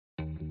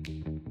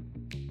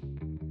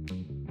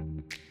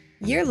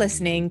You're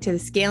listening to the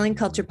Scaling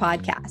Culture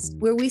Podcast,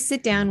 where we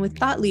sit down with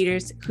thought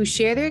leaders who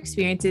share their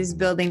experiences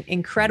building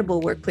incredible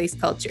workplace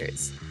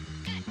cultures.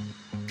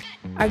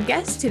 Our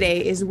guest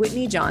today is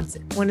Whitney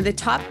Johnson, one of the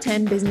top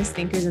 10 business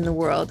thinkers in the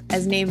world,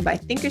 as named by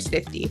Thinkers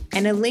 50,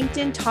 and a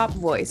LinkedIn top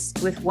voice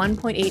with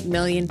 1.8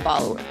 million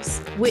followers.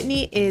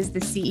 Whitney is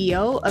the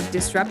CEO of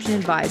Disruption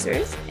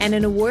Advisors and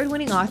an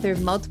award-winning author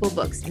of multiple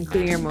books,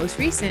 including her most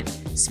recent,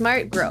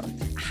 Smart Growth: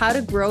 How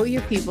to Grow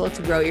Your People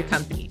to Grow Your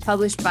Company,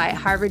 published by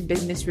Harvard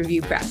Business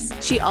Review Press.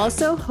 She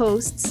also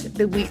hosts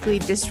the weekly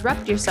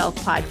Disrupt Yourself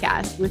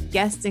podcast with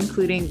guests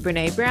including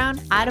Brené Brown,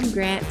 Adam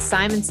Grant,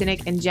 Simon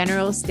Sinek, and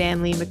General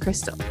Stanley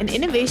McChrystal. An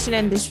innovation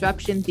and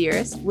disruption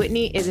theorist,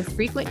 Whitney is a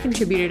frequent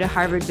contributor to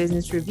Harvard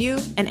Business Review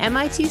and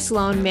MIT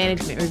Sloan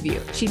Management Review.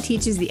 She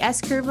teaches the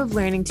S-curve of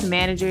learning to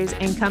managers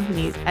and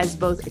companies as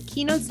both a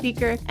keynote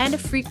speaker and a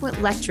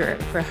frequent lecturer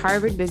for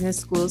Harvard Business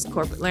School's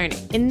corporate learning.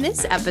 In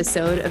this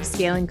episode of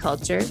Scaling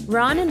Culture,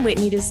 Ron and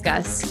Whitney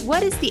discuss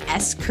what is the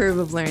S-curve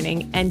of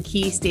learning and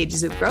key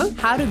stages of growth,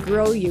 how to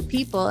grow your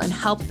people and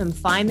help them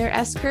find their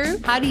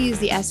S-curve, how to use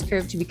the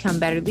S-curve to become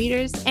better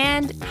leaders,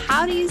 and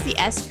how to use the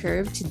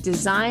S-curve to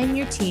design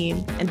your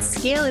team and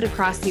scale it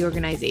across the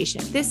organization.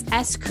 This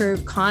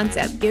S-curve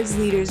concept gives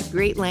leaders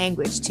great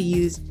language to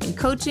use in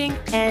coaching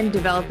and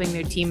developing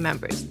their team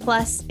members.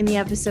 Plus, in the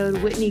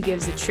episode, Whitney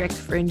gives a trick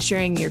for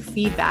ensuring your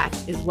feedback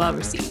is well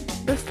received.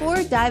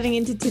 Before diving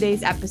into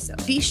today's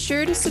episode, be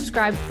sure to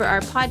subscribe for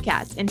our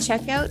podcast and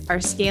check out our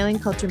Scaling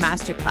Culture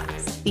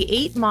Masterclass, the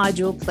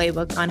 8-module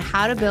playbook on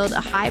how to build a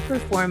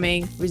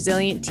high-performing,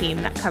 resilient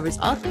team that covers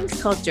all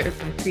things culture,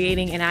 from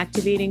creating and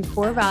activating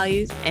core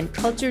values and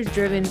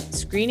culture-driven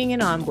screening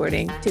and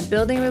onboarding to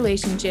building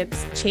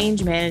relationships,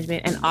 change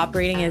management, and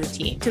operating as a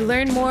team. To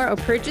learn more or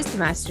purchase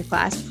the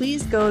masterclass,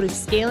 please go to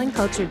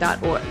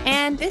scalingculture.org.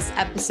 And this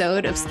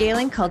episode of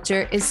Scaling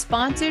Culture is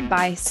sponsored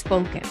by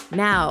Spoken.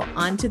 Now,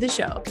 on to the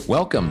show.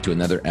 Welcome to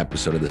another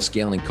episode of the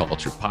Scaling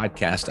Culture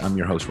Podcast. I'm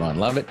your host, Ron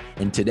Lovett,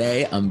 and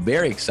today I'm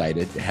very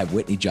excited to have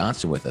Whitney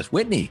Johnson with us.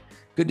 Whitney,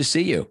 good to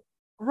see you.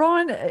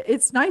 Ron,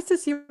 it's nice to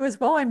see you as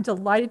well. I'm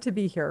delighted to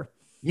be here.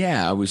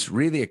 Yeah, I was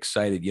really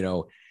excited. You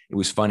know, it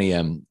was funny.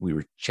 We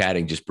were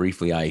chatting just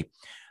briefly. I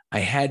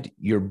had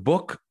your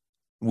book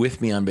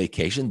with me on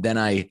vacation. Then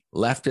I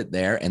left it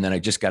there, and then I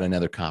just got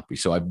another copy.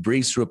 So I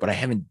breezed through it, but I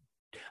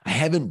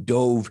haven't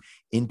dove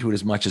into it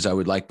as much as I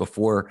would like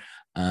before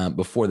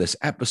this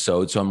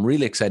episode. So I'm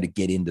really excited to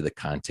get into the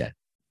content.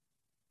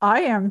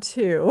 I am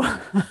too.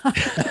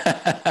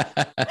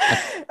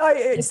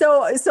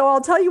 So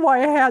I'll tell you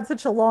why I had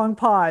such a long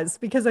pause,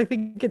 because I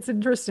think it's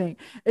interesting.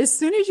 As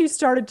soon as you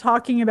started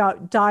talking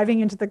about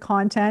diving into the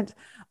content,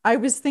 I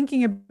was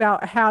thinking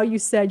about how you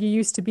said you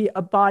used to be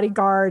a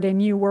bodyguard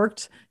and you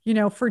worked,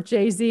 for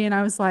Jay-Z. And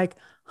I was like,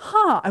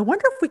 I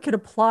wonder if we could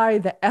apply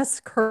the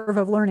S-curve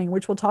of learning,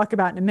 which we'll talk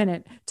about in a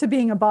minute, to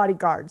being a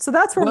bodyguard. So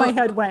that's where my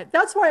head went.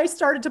 That's why I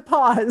started to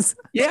pause.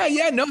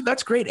 Yeah, no,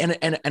 that's great. And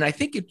I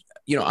think it,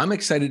 I'm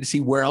excited to see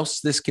where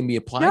else this can be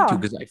applied to,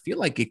 because I feel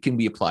like it can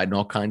be applied in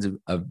all kinds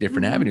of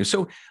different avenues.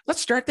 So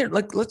let's start there.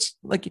 Let's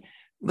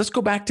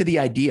go back to the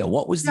idea.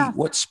 What was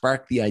what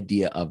sparked the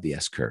idea of the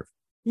S-curve?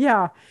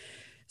 Yeah.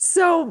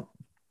 So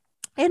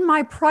in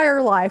my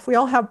prior life, we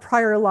all have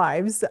prior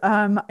lives.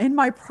 In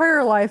my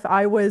prior life,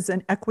 I was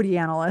an equity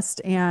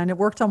analyst and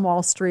worked on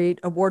Wall Street,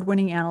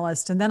 award-winning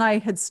analyst. And then I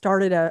had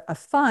started a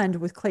fund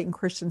with Clayton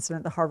Christensen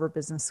at the Harvard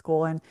Business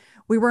School, and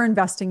we were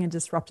investing in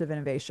disruptive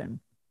innovation.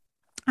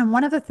 And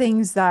one of the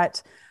things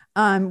that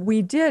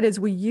we did is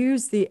we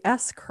used the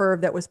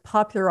S-curve that was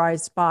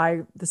popularized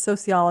by the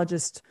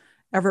sociologist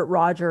Everett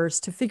Rogers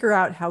to figure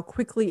out how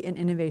quickly an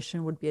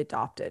innovation would be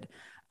adopted.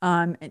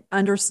 And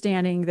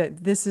understanding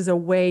that this is a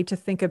way to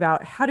think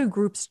about how do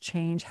groups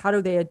change, how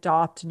do they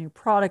adopt new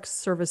products,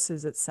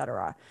 services, et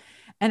cetera.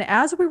 And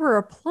as we were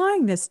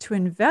applying this to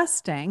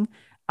investing,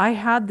 I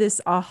had this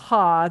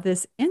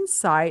this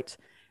insight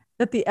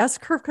that the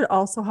S-curve could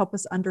also help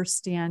us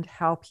understand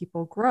how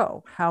people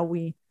grow, how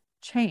we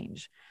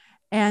change.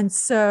 And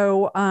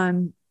so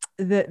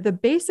the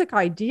basic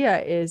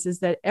idea is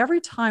that every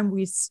time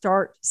we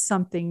start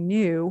something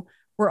new,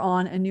 we're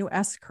on a new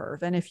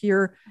S-curve. And if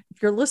your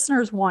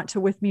listeners want to,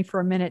 with me for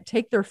a minute,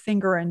 take their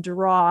finger and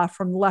draw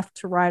from left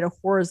to right a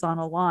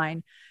horizontal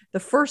line, the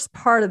first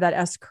part of that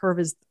S-curve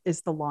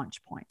is the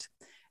launch point.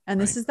 And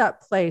this is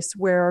that place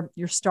where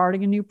you're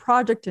starting a new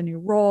project, a new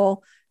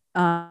role,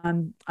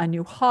 a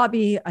new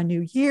hobby, a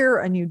new year,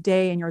 a new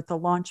day, and you're at the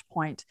launch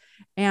point.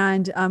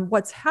 And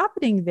what's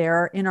happening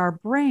there in our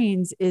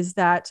brains is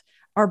that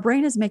our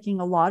brain is making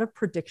a lot of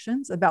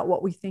predictions about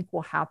what we think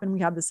will happen.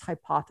 We have this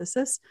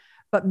hypothesis,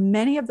 but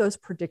many of those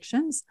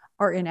predictions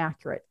are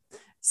inaccurate.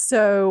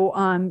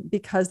 So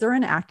because they're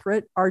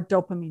inaccurate, our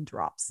dopamine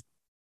drops.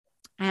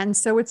 And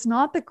so it's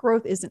not that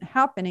growth isn't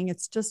happening,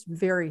 it's just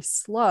very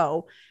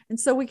slow. And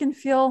so we can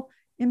feel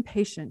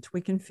impatient,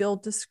 we can feel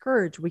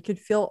discouraged, we could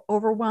feel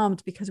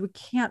overwhelmed because we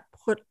can't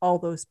put all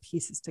those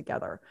pieces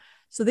together.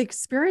 So the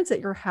experience that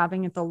you're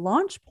having at the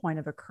launch point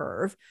of a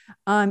curve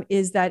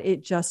is that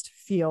it just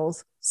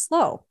feels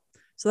slow.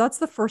 So that's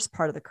the first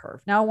part of the curve.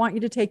 Now I want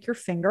you to take your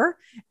finger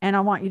and I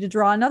want you to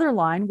draw another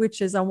line,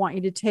 which is I want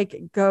you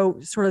to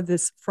go sort of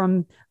this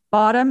from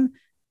bottom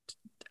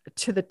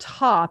to the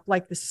top,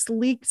 like the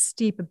sleek,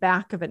 steep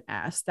back of an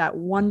S, that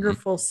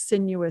wonderful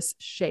sinuous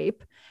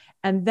shape.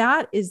 And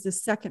that is the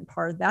second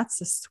part. That's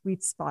the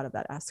sweet spot of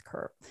that S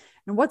curve.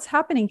 And what's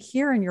happening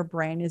here in your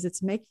brain is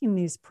it's making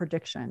these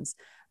predictions,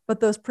 but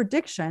those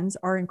predictions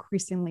are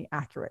increasingly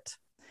accurate.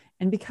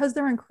 And because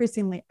they're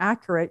increasingly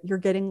accurate, you're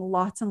getting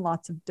lots and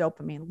lots of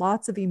dopamine,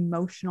 lots of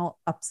emotional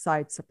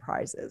upside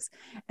surprises.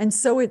 And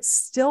so it's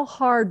still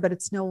hard, but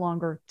it's no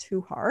longer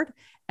too hard.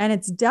 And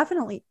it's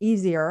definitely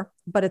easier,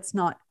 but it's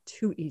not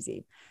too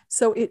easy.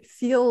 So it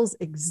feels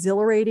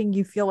exhilarating.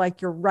 You feel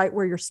like you're right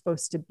where you're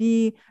supposed to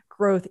be.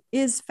 Growth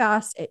is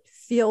fast. It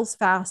feels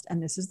fast.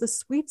 And this is the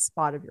sweet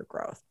spot of your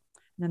growth.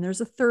 And then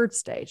there's a third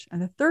stage.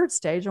 And the third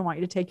stage, I want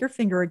you to take your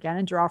finger again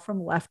and draw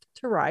from left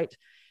to right.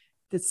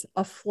 It's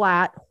a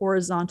flat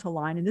horizontal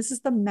line. And this is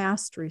the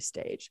mastery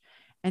stage.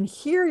 And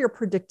here your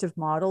predictive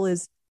model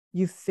is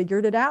you've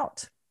figured it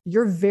out.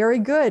 You're very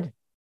good.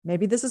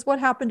 Maybe this is what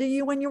happened to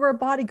you when you were a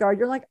bodyguard.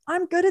 You're like,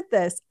 I'm good at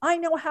this. I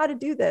know how to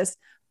do this,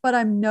 but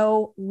I'm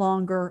no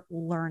longer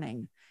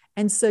learning.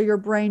 And so your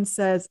brain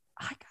says,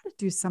 I got to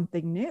do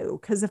something new,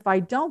 because if I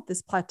don't,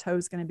 this plateau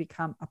is going to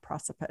become a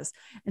precipice.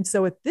 And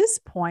so at this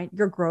point,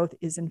 your growth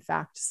is in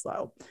fact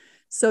slow.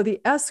 So the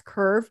S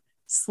curve,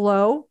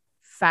 slow,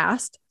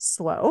 fast,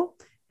 slow,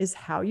 is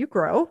how you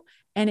grow.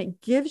 And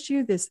it gives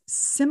you this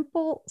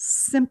simple,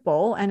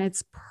 and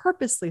it's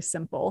purposely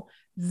simple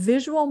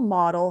visual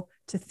model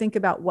to think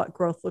about what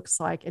growth looks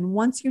like. And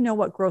once you know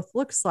what growth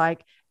looks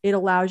like, it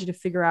allows you to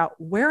figure out,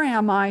 where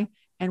am I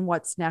and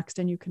what's next?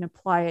 And you can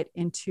apply it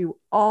into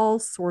all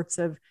sorts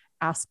of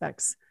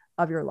aspects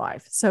of your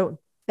life. So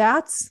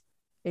that's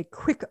a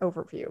quick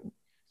overview.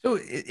 So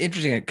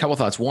interesting. A couple of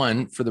thoughts.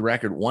 One, for the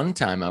record, one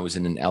time I was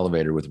in an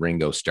elevator with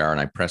Ringo Starr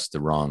and I pressed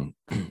the wrong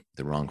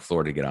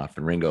floor to get off.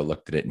 And Ringo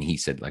looked at it and he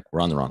said, like,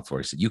 we're on the wrong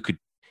floor. He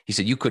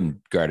said, you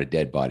couldn't guard a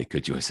dead body,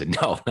 could you? I said,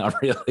 no,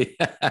 not really.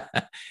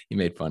 He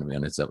made fun of me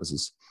on it. That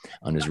was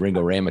on his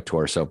Ringo Rama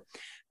tour. So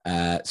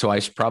I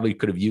probably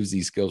could have used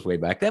these skills way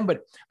back then,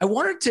 but I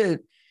wanted to,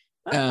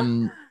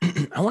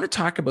 I want to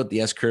talk about the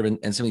S curve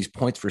and some of these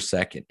points for a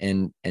second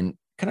and kind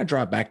of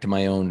draw it back to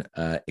my own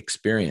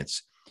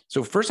experience.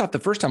 So first off, the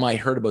first time I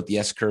heard about the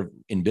S curve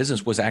in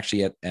business was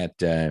actually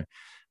at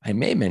I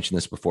may have mentioned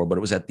this before, but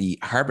it was at the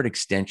Harvard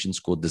Extension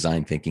School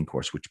Design Thinking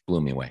course, which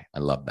blew me away. I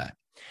love that.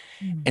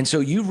 And so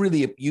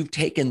you've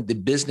taken the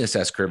business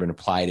S curve and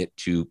applied it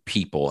to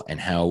people and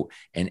how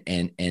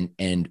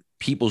and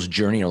people's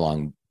journey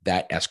along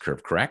that S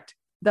curve, correct?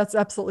 That's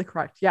absolutely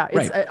correct. Yeah.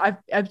 Right.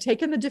 I've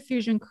taken the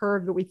diffusion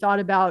curve that we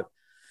thought about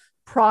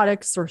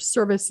products or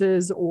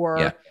services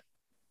or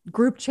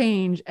group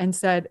change and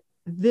said,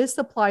 this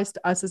applies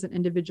to us as an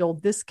individual.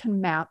 This can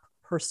map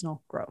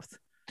personal growth.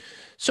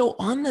 So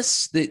on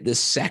this, the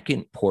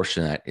second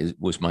portion of that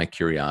was my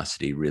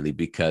curiosity, really,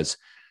 because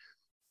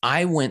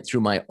I went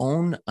through my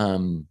own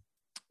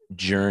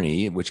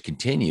journey, which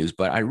continues,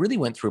 but I really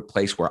went through a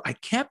place where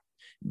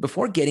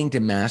before getting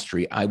to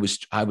mastery, I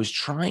was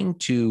trying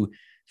to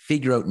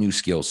figure out new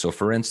skills. So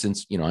for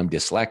instance, I'm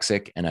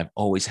dyslexic and I've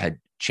always had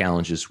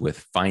challenges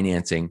with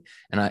financing.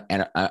 And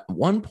at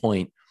one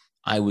point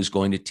I was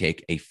going to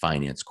take a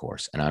finance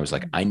course and I was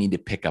like, I need to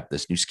pick up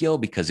this new skill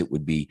because it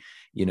would be,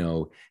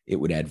 it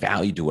would add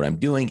value to what I'm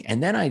doing.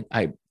 And then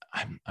I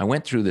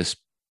went through this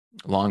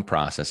long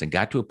process and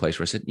got to a place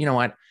where I said, you know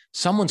what,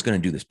 someone's going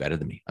to do this better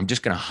than me. I'm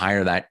just going to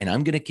hire that. And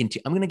I'm going to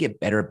continue. I'm going to get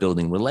better at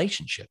building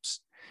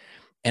relationships.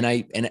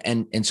 And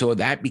so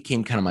that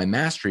became kind of my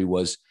mastery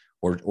was,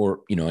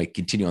 I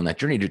continue on that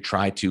journey to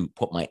try to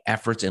put my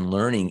efforts and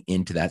learning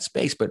into that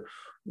space. But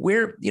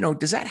where,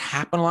 does that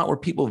happen a lot where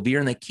people veer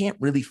and they can't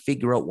really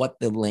figure out what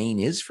the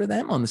lane is for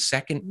them on the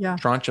second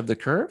tranche of the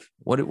curve?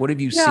 What have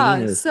you seen?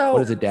 What does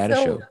the data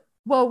show?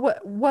 Well,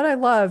 what I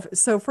love,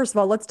 so first of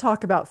all, let's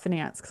talk about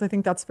finance, because I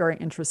think that's very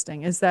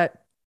interesting, is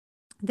that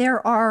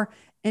there are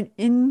an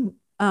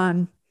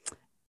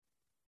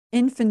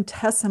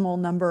infinitesimal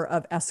number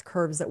of S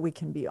curves that we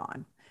can be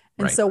on.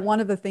 And so one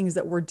of the things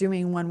that we're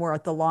doing when we're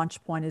at the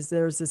launch point is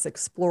there's this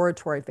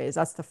exploratory phase.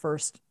 That's the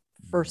first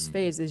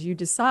phase, is you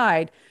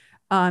decide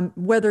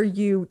whether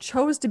you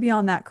chose to be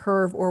on that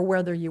curve or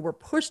whether you were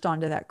pushed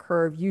onto that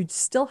curve. You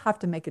still have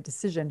to make a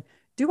decision.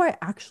 Do I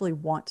actually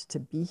want to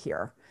be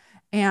here?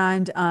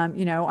 And,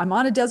 I'm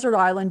on a desert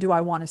island. Do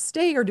I want to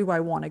stay or do I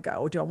want to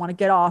go? Do I want to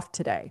get off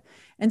today?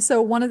 And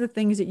so one of the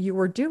things that you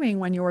were doing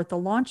when you were at the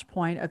launch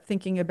point of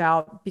thinking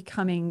about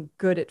becoming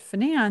good at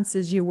finance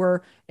is you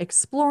were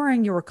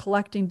exploring, you were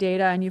collecting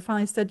data, and you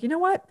finally said, you know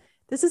what,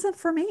 this isn't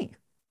for me.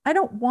 I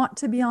don't want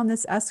to be on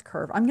this S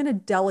curve. I'm going to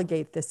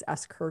delegate this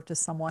S curve to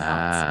someone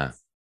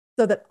else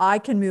so that I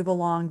can move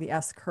along the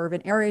S curve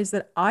in areas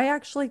that I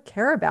actually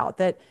care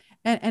about,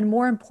 and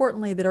more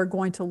importantly, that are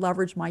going to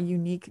leverage my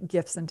unique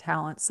gifts and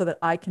talents so that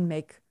I can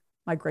make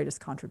my greatest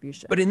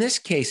contribution. But in this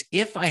case,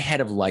 if I had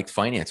have liked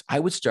finance, I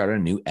would start a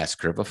new S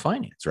curve of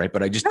finance, right?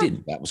 But I just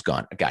didn't. That was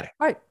gone. I got it.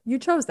 Right. You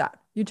chose that.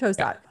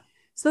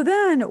 So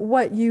then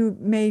what you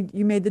made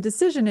the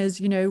decision is,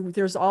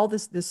 there's all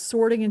this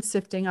sorting and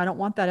sifting. I don't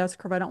want that S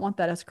curve. I don't want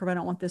that S curve. I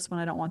don't want this one.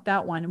 I don't want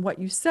that one. And what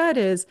you said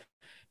is,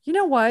 you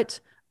know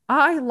what?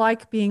 I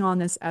like being on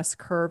this S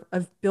curve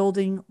of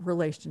building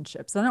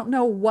relationships. I don't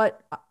know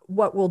what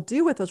we'll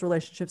do with those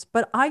relationships,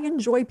 but I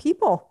enjoy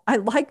people. I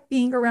like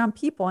being around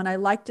people, and I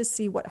like to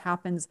see what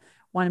happens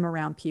when I'm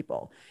around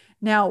people.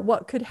 Now,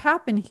 what could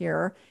happen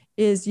here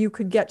is you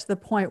could get to the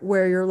point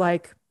where you're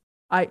like,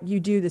 you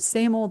do the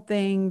same old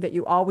thing that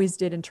you always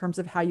did in terms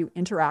of how you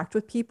interact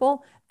with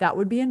people. That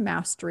would be in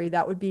mastery.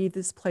 That would be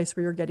this place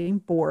where you're getting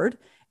bored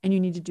and you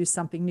need to do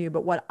something new.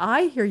 But what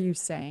I hear you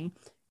saying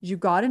is you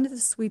got into the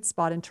sweet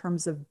spot in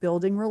terms of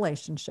building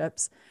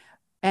relationships,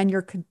 and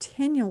you're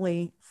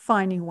continually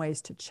finding ways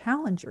to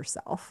challenge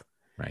yourself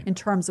in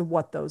terms of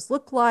what those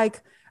look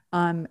like,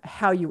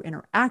 how you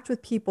interact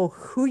with people,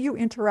 who you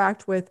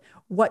interact with,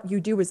 what you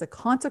do as a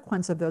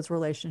consequence of those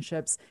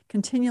relationships,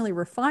 continually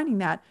refining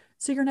that.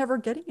 So you're never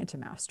getting into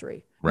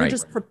mastery. You're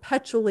just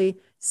perpetually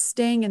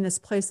staying in this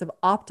place of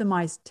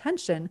optimized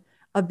tension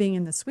of being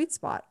in the sweet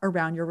spot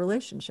around your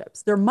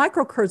relationships. There are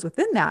micro curves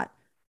within that,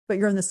 but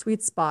you're in the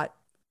sweet spot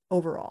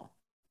overall.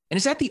 And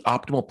is that the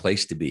optimal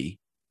place to be?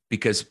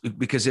 Because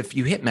if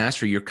you hit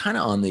mastery, you're kind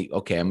of on the,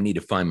 okay, I need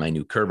to find my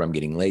new curve. I'm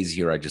getting lazy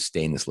here. I just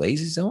stay in this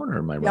lazy zone, or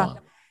am I wrong?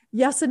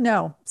 Yes and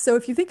no. So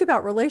if you think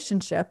about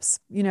relationships,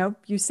 you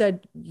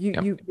said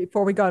you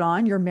before we got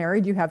on, you're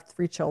married, you have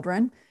 3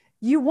 children.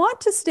 You want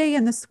to stay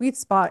in the sweet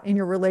spot in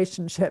your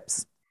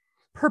relationships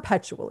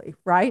perpetually,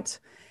 right?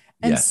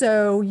 And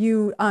so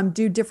you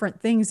do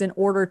different things in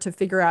order to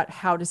figure out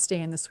how to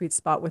stay in the sweet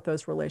spot with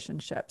those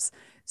relationships.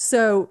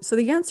 So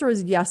the answer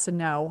is yes and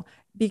no,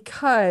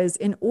 because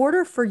in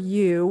order for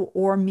you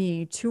or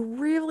me to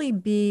really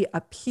be a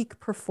peak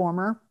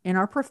performer in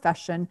our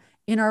profession,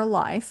 in our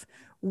life,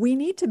 we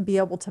need to be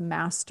able to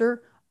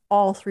master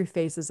all 3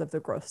 phases of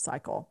the growth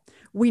cycle.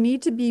 We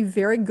need to be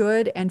very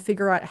good and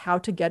figure out how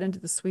to get into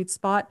the sweet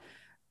spot,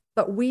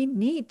 but we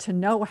need to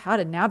know how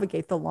to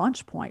navigate the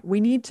launch point.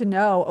 We need to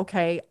know,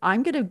 okay,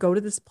 I'm going to go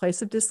to this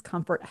place of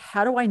discomfort.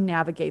 How do I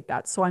navigate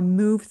that so I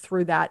move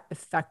through that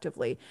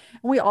effectively?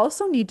 And we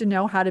also need to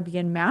know how to be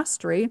in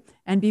mastery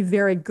and be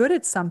very good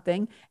at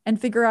something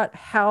and figure out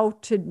how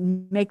to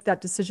make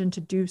that decision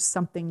to do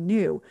something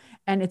new.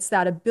 And it's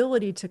that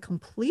ability to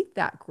complete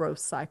that growth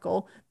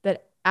cycle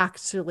that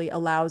actually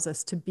allows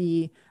us to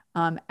be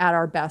at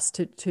our best,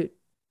 to,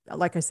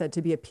 like I said,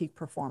 to be a peak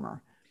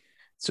performer.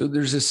 So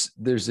there's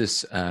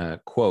this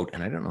quote,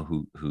 and I don't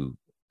know who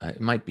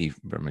it might be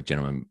from a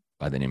gentleman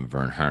by the name of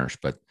Vern Harnish,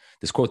 but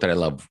this quote that I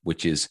love,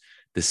 which is,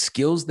 the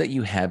skills that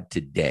you have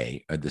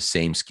today are the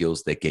same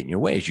skills that get in your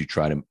way as you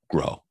try to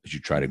grow,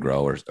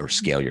 or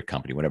scale your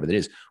company, whatever that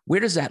is.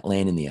 Where does that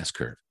land in the S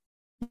curve?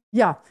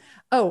 Yeah.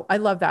 Oh, I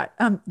love that.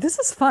 This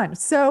is fun.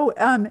 So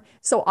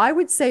I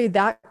would say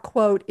that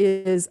quote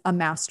is a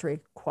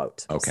mastery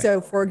quote. Okay. So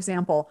for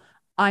example,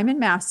 I'm in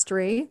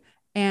mastery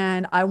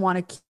and I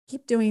want to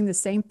keep doing the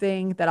same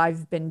thing that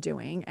I've been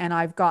doing. And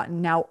I've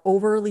gotten now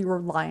overly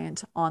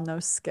reliant on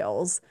those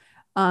skills.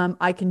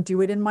 I can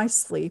do it in my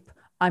sleep.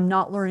 I'm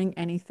not learning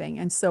anything.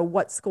 And so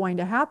what's going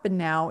to happen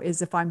now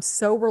is, if I'm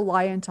so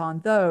reliant on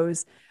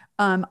those,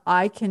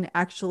 I can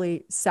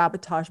actually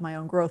sabotage my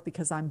own growth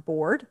because I'm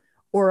bored,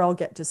 or I'll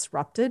get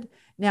disrupted.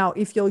 Now,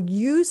 if you'll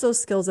use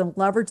those skills and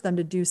leverage them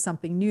to do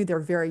something new, they're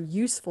very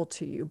useful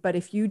to you. But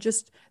if you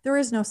there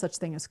is no such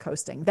thing as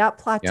coasting. That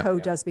plateau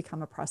does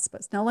become a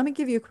precipice. Now, let me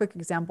give you a quick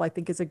example I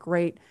think is a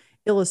great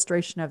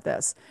illustration of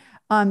this.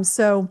 Dan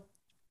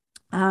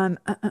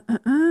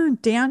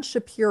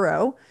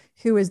Shapiro,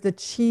 who is the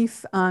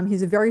chief,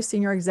 he's a very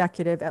senior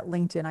executive at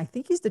LinkedIn. I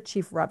think he's the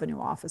chief revenue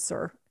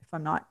officer,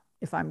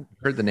 if I'm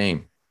heard the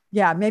name.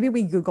 Yeah, maybe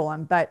we Google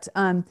him. But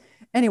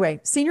anyway,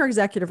 senior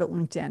executive at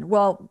LinkedIn.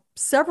 Well,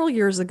 several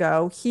years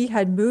ago, he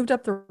had moved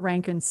up the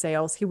rank in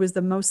sales. He was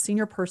the most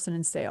senior person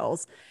in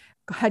sales,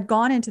 had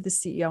gone into the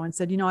CEO and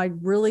said,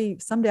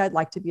 someday I'd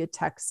like to be a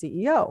tech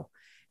CEO.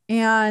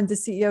 And the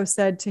CEO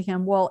said to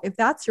him, well, if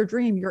that's your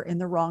dream, you're in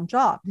the wrong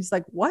job. He's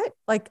like, what?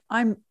 Like,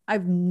 I'm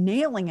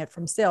nailing it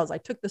from sales. I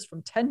took this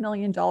from $10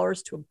 million to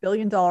 $1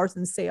 billion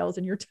in sales,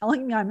 and you're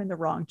telling me I'm in the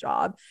wrong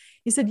job.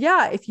 He said,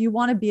 yeah, if you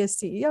want to be a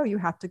CEO, you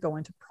have to go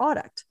into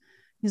product.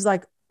 He's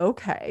like,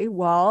 okay,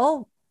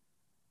 well,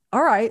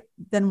 all right,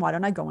 then why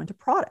don't I go into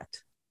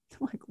product?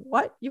 I'm like,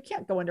 what? You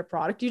can't go into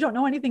product. You don't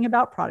know anything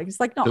about product. He's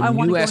like, no, I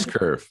want to go S into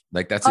curve.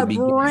 Like, that's a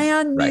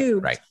brand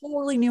new,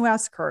 totally new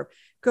S curve.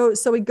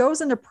 So he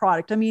goes into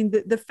product. I mean,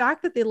 the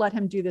fact that they let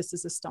him do this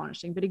is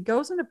astonishing, but he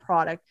goes into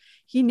product.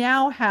 He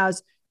now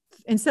has,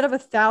 instead of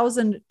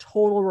 1,000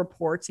 total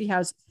reports, he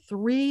has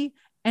 3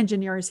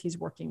 engineers he's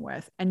working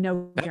with, and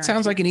no that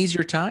sounds like an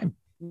easier time.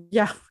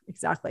 Yeah,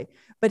 exactly.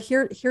 But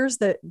here's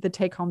the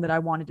take home that I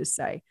wanted to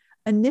say.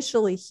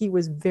 Initially, he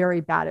was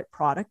very bad at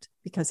product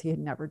because he had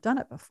never done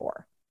it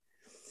before.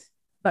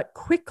 But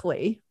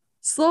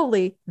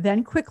slowly,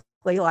 then quickly,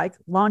 like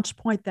launch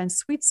point, then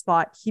sweet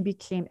spot, he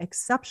became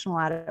exceptional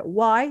at it.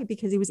 Why?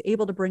 Because he was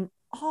able to bring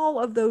all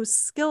of those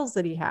skills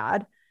that he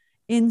had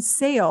in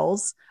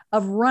sales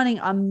of running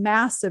a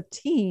massive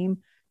team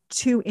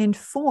to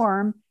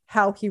inform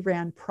how he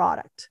ran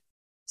product.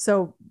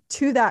 So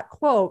to that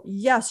quote,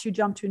 yes, you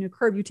jump to a new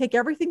curve. You take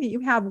everything that you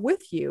have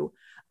with you,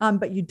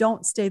 but you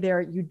don't stay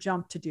there. You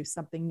jump to do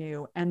something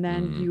new. And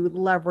then you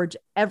leverage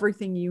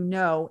everything you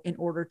know in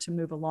order to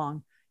move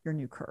along your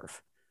new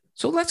curve.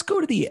 So let's go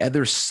to the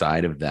other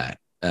side of that,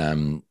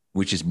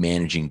 which is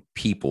managing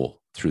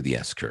people through the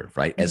S curve,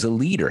 right? As a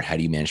leader, how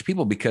do you manage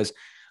people? Because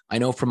I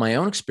know from my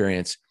own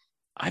experience,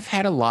 I've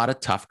had a lot of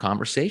tough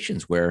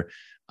conversations where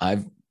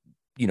I've,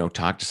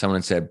 talked to someone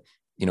and said,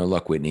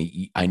 look,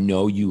 Whitney, I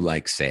know you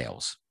like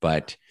sales,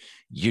 but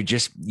you're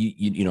just,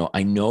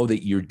 I know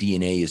that your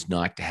DNA is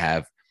not to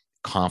have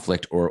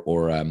conflict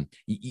or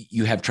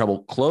you have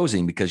trouble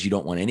closing because you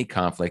don't want any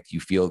conflict. You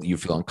feel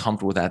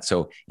uncomfortable with that.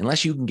 So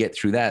unless you can get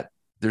through that,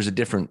 there's a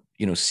different,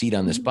 seat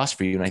on this bus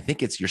for you. And I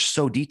think you're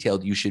so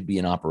detailed, you should be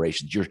in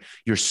operations.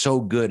 You're so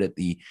good at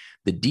the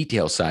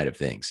detail side of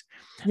things.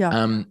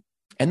 Yeah.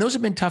 And those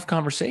have been tough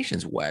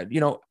conversations.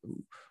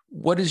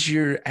 What is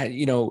your, how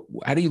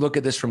do you look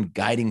at this from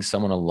guiding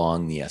someone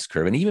along the S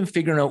curve and even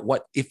figuring out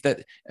what, if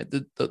that,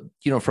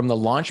 from the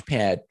launch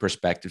pad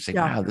perspective, saying,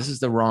 wow, this is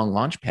the wrong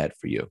launch pad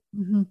for you.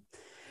 Mm-hmm.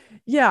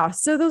 Yeah.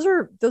 So those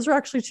are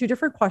actually two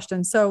different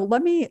questions. So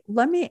let me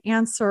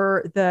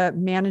answer the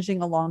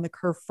managing along the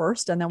curve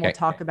first, and then we'll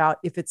talk about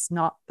if it's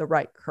not the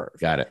right curve.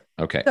 Got it.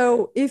 Okay.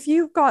 So if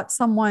you've got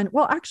someone,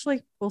 well,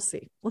 actually, we'll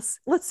see.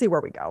 Let's see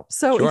where we go.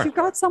 So if you've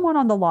got someone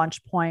on the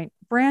launch point,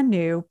 brand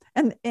new,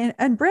 and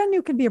brand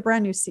new can be a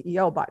brand new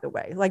CEO, by the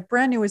way. Like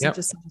brand new isn't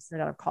just someone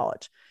straight out of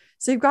college.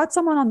 So you've got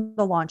someone on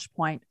the launch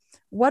point.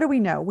 What do we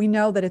know? We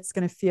know that it's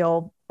going to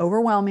feel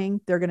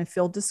overwhelming. They're going to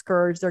feel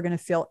discouraged. They're going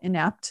to feel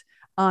inept.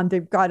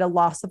 They've got a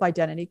loss of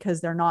identity because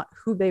they're not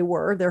who they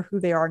were. They're who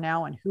they are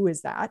now. And who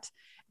is that?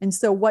 And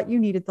so what you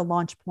need at the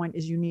launch point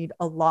is you need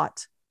a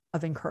lot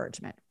of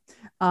encouragement.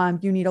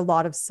 You need a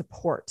lot of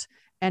support.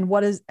 And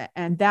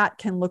that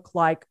can look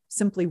like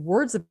simply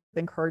words of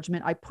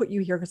encouragement. I put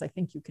you here because I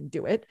think you can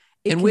do it.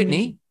 And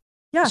Whitney,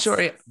 yes.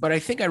 Sorry, but I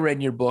think I read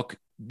in your book,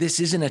 this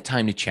isn't a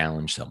time to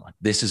challenge someone.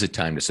 This is a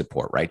time to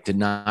support, right? To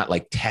not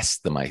like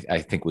test them, I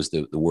think was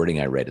the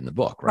wording I read in the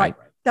book, right?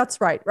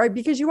 That's right.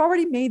 Because you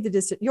already made the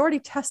decision. You already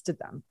tested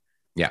them.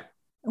 Yeah.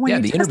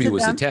 The interview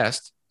was the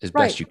test as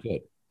best you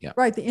could. Yeah.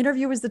 Right. The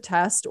interview was the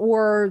test,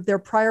 or their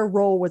prior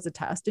role was a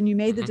test, and you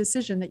made the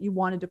decision that you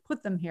wanted to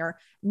put them here.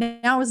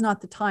 Now is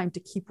not the time to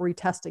keep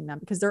retesting them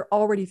because they're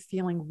already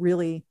feeling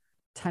really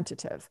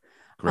tentative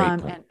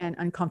and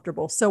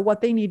uncomfortable. So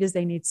what they need is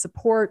they need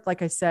support.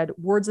 Like I said,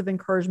 words of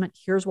encouragement.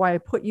 Here's why I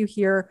put you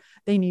here.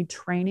 They need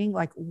training.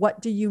 Like,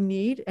 what do you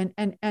need?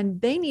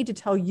 And they need to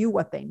tell you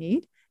what they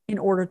need in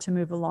order to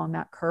move along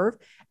that curve.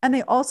 And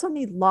they also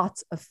need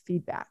lots of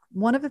feedback.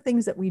 One of the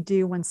things that we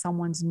do when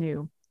someone's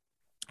new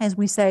is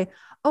we say,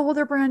 oh, well,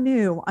 they're brand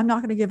new. I'm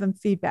not going to give them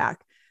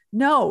feedback.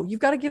 No,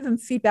 you've got to give them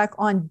feedback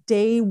on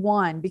day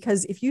one,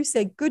 because if you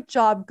say, good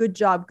job, good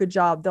job, good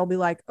job, they'll be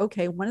like,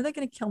 okay, when are they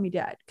going to kill me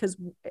dead? Because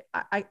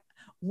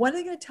when are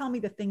they going to tell me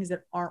the things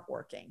that aren't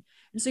working?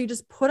 And so you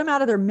just put them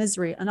out of their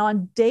misery. And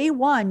on day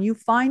one, you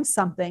find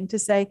something to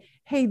say,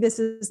 hey, this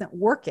isn't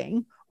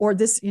working, or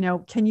this,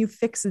 can you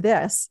fix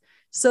this?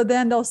 So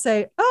then they'll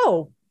say,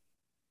 oh,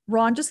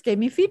 Ron just gave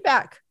me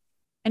feedback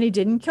and he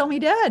didn't kill me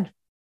dead.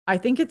 I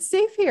think it's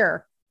safe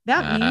here.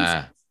 That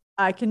means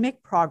I can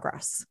make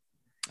progress.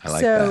 I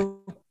like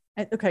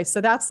that. Okay.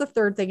 So that's the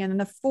third thing. And then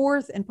the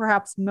fourth and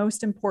perhaps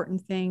most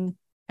important thing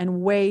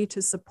and way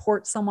to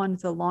support someone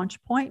to the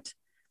launch point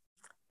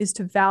is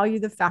to value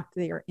the fact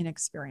that they are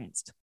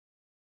inexperienced.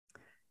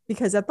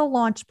 Because at the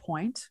launch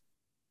point,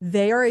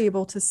 they are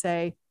able to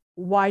say,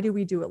 why do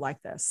we do it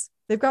like this?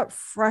 They've got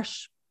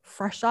fresh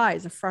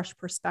eyes, a fresh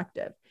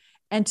perspective.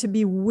 And to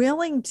be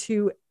willing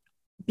to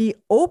be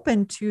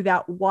open to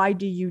that, why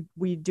do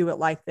we do it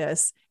like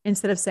this,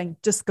 instead of saying,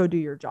 just go do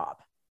your job.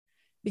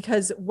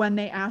 Because when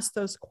they ask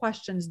those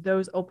questions,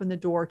 those open the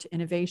door to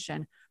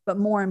innovation. But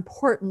more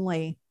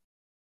importantly,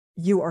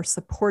 you are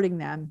supporting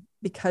them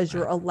because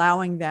you're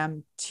allowing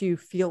them to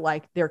feel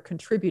like they're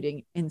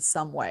contributing in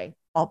some way,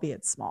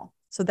 albeit small.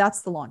 So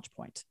that's the launch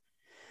point.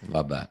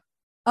 Love that.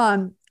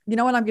 You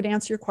know what? I'm going to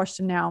answer your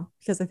question now,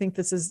 because I think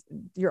this is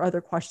your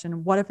other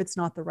question. What if it's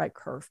not the right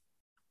curve?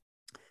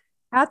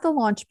 At the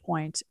launch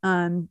point,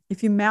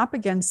 if you map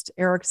against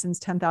Erickson's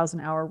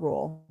 10,000 hour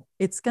rule,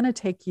 it's going to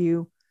take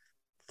you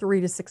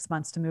 3 to 6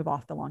 months to move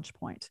off the launch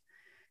point.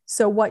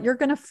 So what you're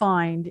going to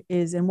find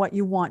is, and what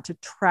you want to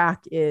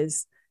track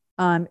is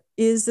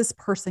this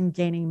person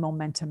gaining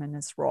momentum in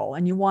this role?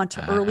 And you want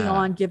to early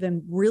on give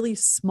them really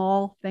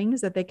small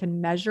things that they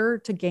can measure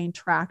to gain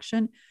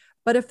traction.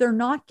 But if they're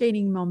not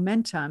gaining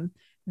momentum,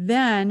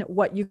 then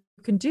what you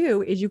can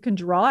do is you can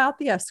draw out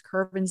the S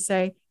curve and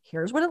say,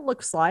 here's what it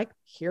looks like.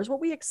 Here's what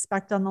we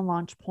expect on the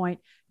launch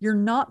point. You're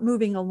not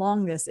moving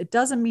along this. It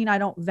doesn't mean I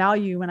don't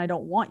value you and I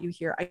don't want you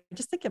here. I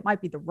just think it might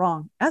be the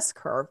wrong S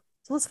curve.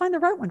 So let's find the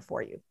right one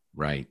for you.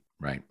 Right.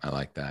 I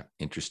like that.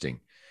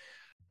 Interesting.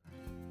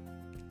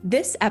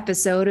 This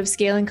episode of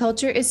Scaling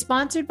Culture is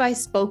sponsored by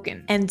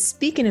Spoken. And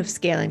speaking of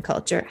scaling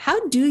culture,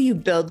 how do you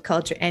build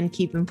culture and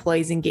keep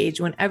employees engaged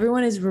when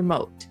everyone is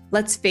remote?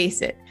 Let's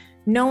face it,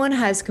 no one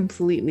has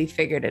completely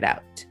figured it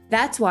out.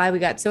 That's why we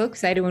got so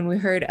excited when we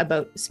heard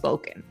about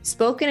Spoken.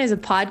 Spoken is a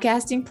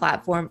podcasting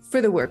platform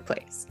for the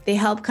workplace. They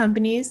help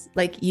companies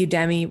like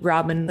Udemy,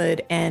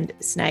 Robinhood, and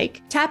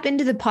Snike tap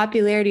into the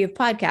popularity of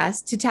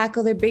podcasts to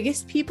tackle their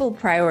biggest people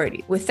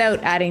priority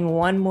without adding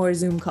one more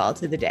Zoom call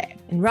to the day.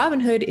 And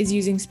Robinhood is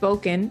using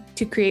Spoken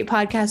to create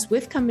podcasts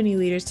with company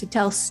leaders to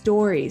tell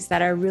stories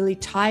that are really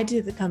tied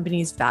to the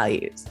company's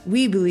values.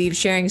 We believe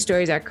sharing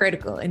stories are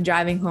critical in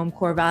driving home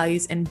core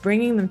values and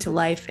bringing them to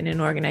life in an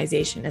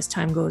organization as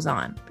time goes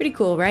on. Pretty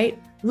cool, right?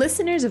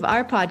 Listeners of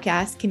our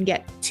podcast can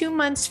get 2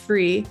 months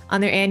free on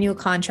their annual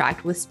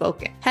contract with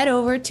Spoken. Head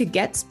over to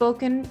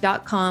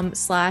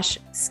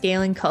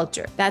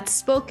getspoken.com/scalingculture. That's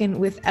Spoken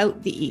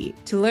without the E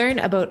to learn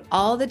about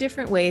all the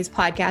different ways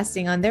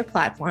podcasting on their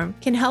platform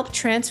can help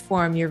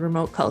transform your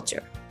remote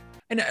culture.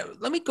 And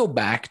let me go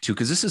back to,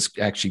 because this is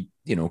actually,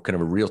 kind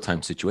of a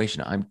real-time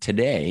situation.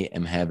 Today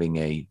am having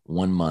a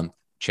 1-month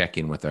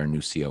check-in with our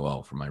new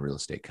COO for my real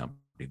estate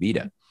company,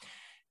 Vida.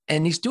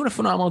 And he's doing a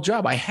phenomenal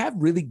job. I have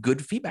really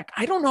good feedback.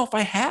 I don't know if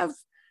I have,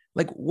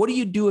 what do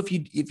you do if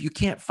you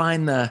can't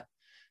find the,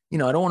 I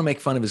don't want to make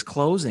fun of his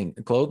clothing.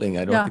 I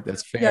don't think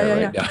that's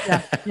fair.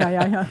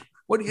 Yeah.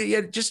 What,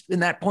 just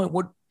in that point,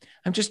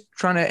 I'm just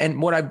trying to, and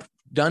what I've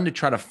done to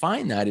try to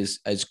find that is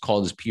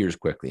called his peers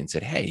quickly and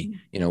said, hey,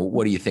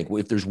 what do you think? Well,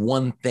 if there's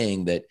one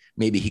thing that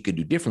maybe he could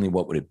do differently,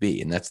 what would it be?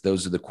 And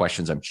those are the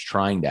questions I'm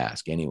trying to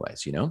ask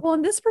anyways, Well,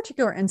 in this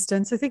particular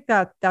instance, I think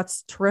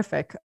that's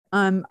terrific.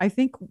 I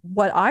think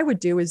what I would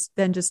do is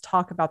then just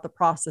talk about the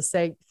process,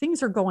 say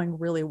things are going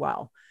really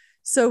well.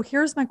 So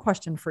here's my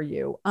question for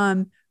you.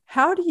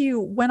 How do you,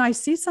 when I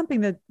see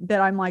something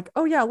that I'm like,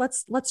 oh yeah,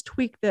 let's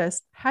tweak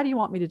this. How do you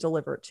want me to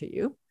deliver it to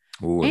you?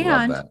 Ooh,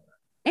 I love that.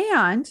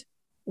 And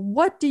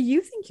what do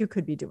you think you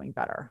could be doing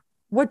better?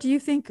 What do you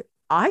think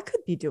I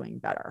could be doing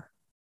better?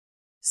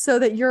 So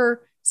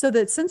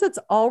that since it's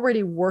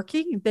already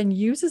working, then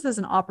use this as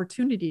an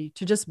opportunity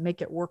to just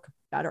make it work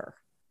better.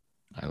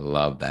 I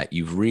love that.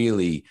 You've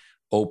really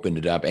opened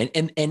it up.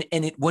 And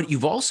what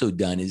you've also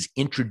done is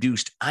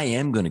introduced, I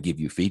am going to give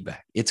you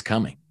feedback. It's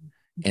coming.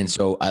 And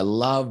so I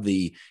love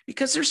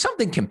because there's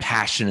something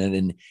compassionate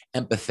and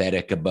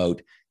empathetic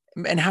about,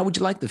 and how would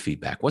you like the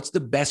feedback? What's the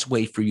best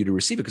way for you to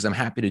receive it? Because I'm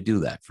happy to do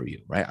that for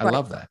you. Right. I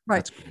love that.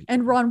 Right.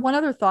 And Ron, one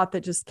other thought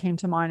that just came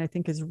to mind, I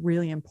think is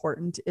really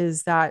important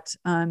is that,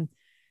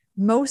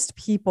 most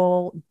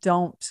people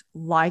don't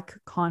like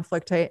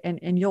conflict.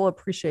 And you'll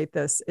appreciate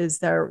this, is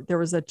there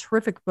was a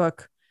terrific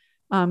book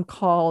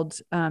called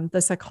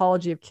The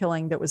Psychology of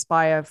Killing that was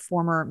by a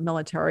former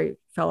military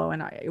fellow.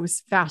 And it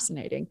was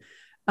fascinating.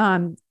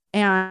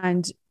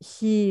 And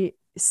he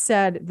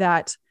said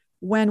that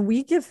when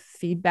we give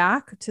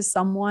feedback to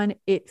someone,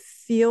 it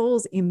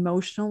feels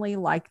emotionally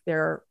like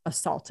they're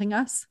assaulting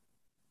us.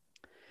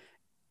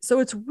 So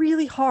it's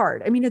really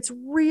hard. I mean, it's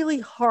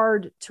really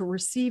hard to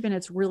receive and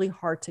it's really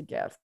hard to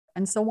give.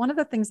 And so one of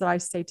the things that I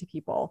say to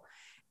people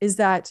is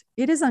that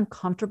it is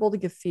uncomfortable to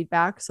give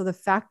feedback. So the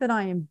fact that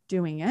I am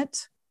doing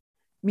it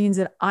means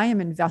that I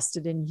am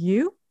invested in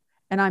you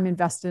and I'm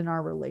invested in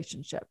our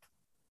relationship.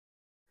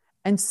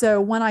 And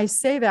so when I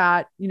say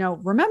that,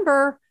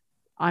 remember,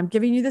 I'm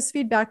giving you this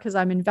feedback because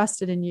I'm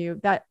invested in you,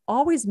 that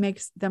always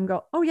makes them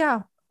go, oh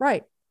yeah,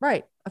 right.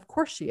 Of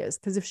course she is.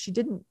 Because if she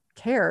didn't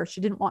care,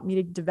 she didn't want me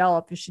to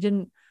develop, if she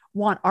didn't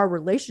want our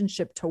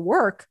relationship to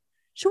work,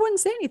 she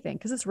wouldn't say anything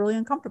because it's really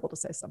uncomfortable to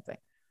say something.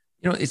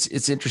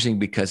 It's interesting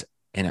because,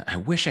 and I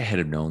wish I had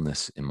have known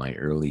this in my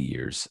early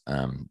years,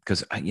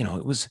 because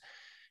it was,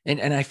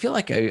 and I feel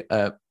like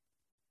I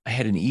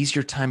had an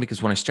easier time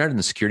because when I started in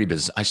the security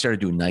business, I started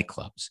doing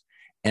nightclubs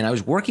and I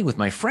was working with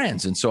my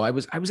friends. And so I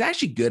was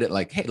actually good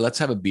at hey, let's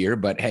have a beer,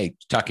 but hey,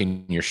 tuck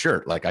in your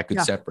shirt. I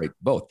could separate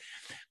both.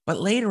 But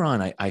later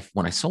on,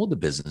 when I sold the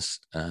business,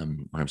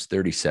 when I was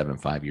 37,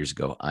 5 years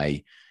ago,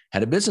 I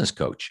had a business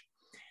coach.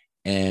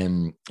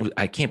 And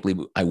I can't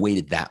believe I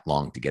waited that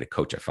long to get a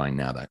coach. I find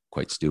now that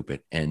quite stupid.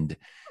 And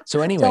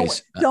so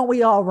anyways. Don't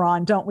we all,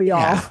 Ron? Don't we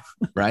all?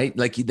 Right?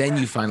 Then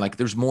you find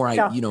there's more,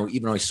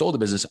 even though I sold the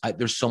business,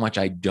 there's so much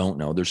I don't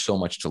know. There's so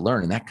much to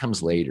learn. And that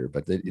comes later,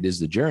 but it is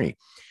the journey.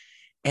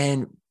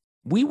 And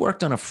we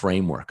worked on a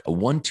framework, a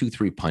 1, 2,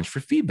 3 punch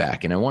for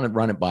feedback. And I want to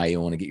run it by you.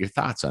 I want to get your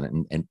thoughts on it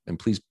and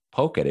please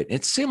poke at it.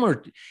 It's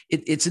similar.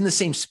 It's in the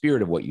same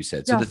spirit of what you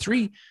said. So the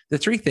three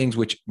things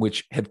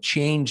which have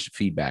changed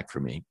feedback for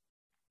me,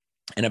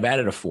 and I've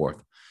added a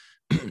fourth.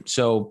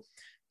 So,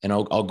 and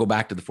I'll go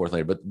back to the fourth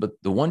later, but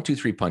the 1, 2,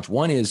 3 punch,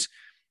 one is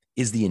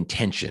the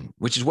intention,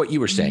 which is what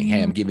you were saying.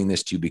 Hey, I'm giving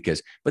this to you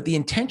but the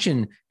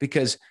intention,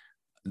 because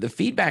the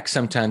feedback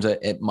sometimes I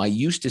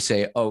used to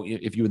say, oh,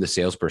 if you were the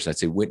salesperson, I'd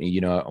say,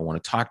 Whitney, I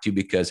want to talk to you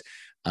because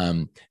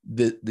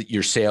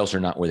your sales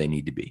are not where they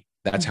need to be.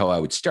 That's how I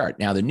would start.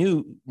 Now, the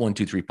new 1,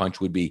 2, 3 punch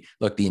would be,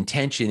 look, the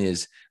intention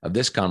is of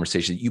this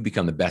conversation that you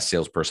become the best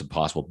salesperson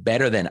possible,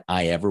 better than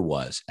I ever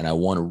was. And I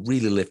want to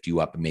really lift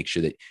you up and make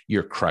sure that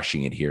you're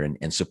crushing it here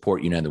and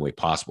support you in any way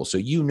possible. So,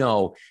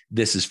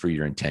 this is for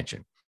your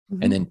intention.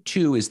 Mm-hmm. And then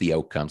 2 is the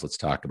outcomes. Let's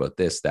talk about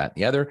this, that, and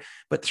the other.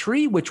 But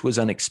 3, which was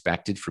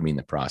unexpected for me in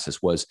the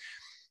process, was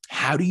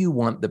how do you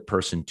want the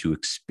person to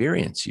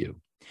experience you?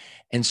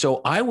 And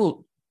so I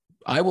will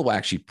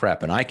actually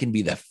prep, and I can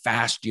be the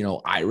fast,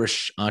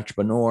 Irish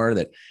entrepreneur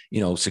that,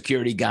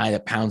 security guy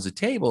that pounds the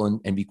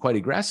table and be quite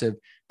aggressive.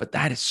 But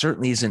that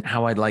certainly isn't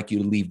how I'd like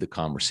you to leave the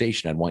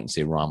conversation. I'd want you to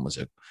say Ron was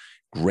a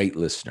great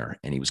listener,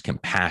 and he was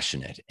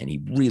compassionate, and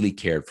he really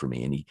cared for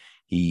me. And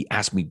he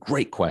asked me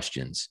great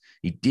questions.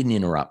 He didn't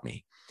interrupt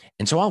me.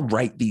 And so I'll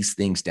write these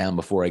things down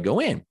before I go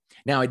in.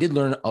 Now, I did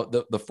learn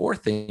the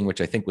 4th thing,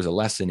 which I think was a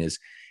lesson, is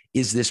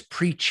this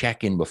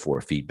pre-check-in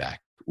before feedback,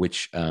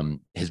 which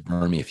has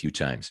burned me a few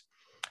times.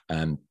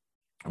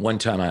 One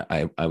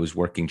time I was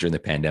working during the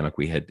pandemic.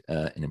 We had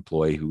an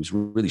employee who was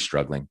really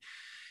struggling,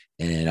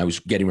 and I was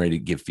getting ready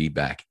to give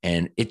feedback,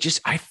 and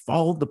I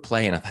followed the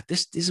play, and I thought,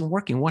 this isn't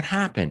working. What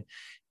happened?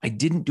 I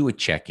didn't do a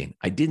check-in.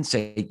 I didn't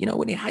say,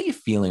 Whitney, how are you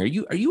feeling?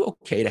 Are you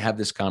okay to have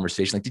this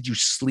conversation? Like, did you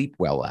sleep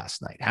well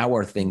last night? How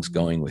are things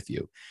going with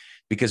you?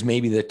 Because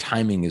maybe the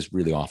timing is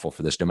really awful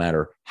for this, no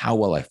matter how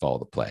well I follow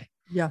the play.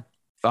 Yeah.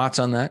 Thoughts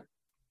on that?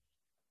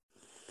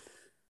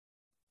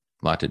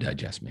 A lot to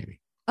digest, maybe.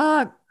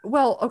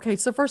 Well, okay.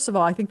 So first of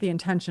all, I think the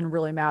intention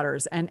really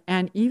matters.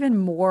 And even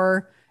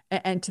more,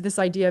 and to this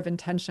idea of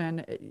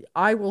intention,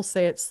 I will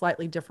say it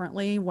slightly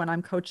differently when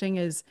I'm coaching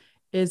is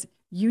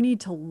you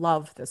need to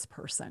love this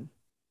person.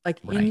 Like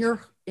right.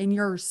 in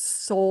your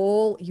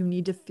soul, you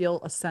need to feel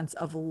a sense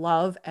of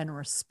love and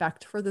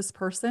respect for this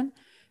person,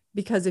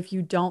 because if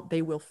you don't,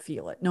 they will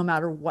feel it no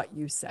matter what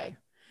you say.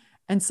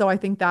 And so I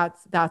think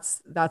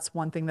that's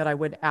one thing that I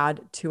would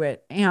add to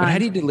it. And but how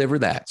do you deliver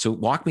that? So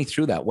walk me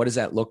through that. What does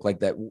that look like,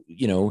 that,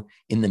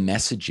 in the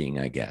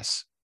messaging, I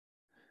guess?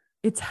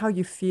 It's how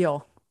you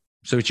feel.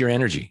 So it's your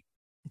energy.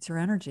 It's your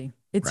energy.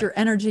 It's right. Your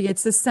energy.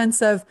 It's the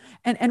sense of,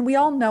 and we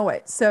all know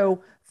it.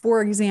 So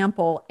for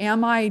example,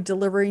 am I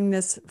delivering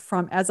this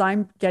as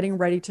I'm getting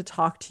ready to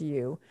talk to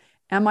you?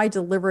 Am I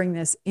delivering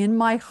this in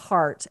my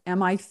heart?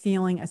 Am I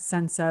feeling a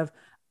sense of,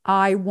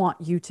 I want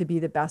you to be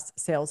the best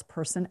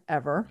salesperson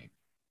ever? Right.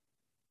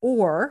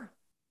 Or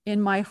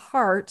in my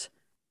heart,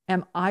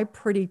 am I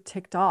pretty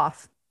ticked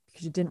off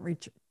because you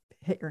didn't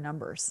hit your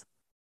numbers?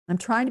 I'm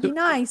trying to be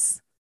nice.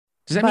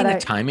 Does that mean a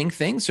timing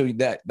thing? So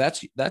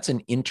that's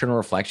an internal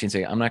reflection.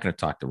 Say, I'm not going to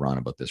talk to Ron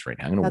about this right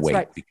now. I'm going to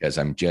wait because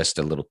I'm just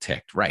a little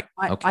ticked. Right.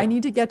 Okay. I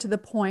need to get to the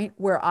point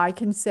where I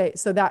can say,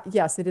 so that,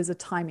 yes, it is a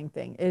timing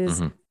thing. It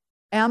is,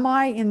 am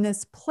I in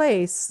this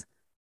place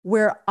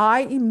where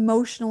I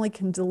emotionally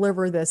can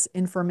deliver this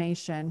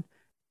information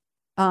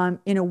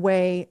in a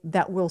way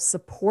that will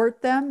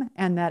support them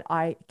and that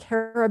I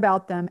care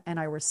about them and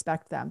I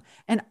respect them.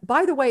 And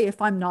by the way,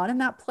 if I'm not in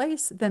that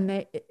place, then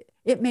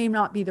it may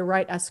not be the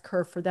right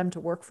S-curve for them to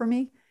work for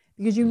me,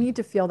 because you need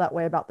to feel that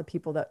way about the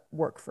people that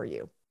work for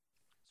you.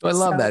 So I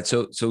love that.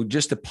 So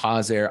just to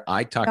pause there,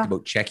 I talked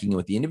about checking in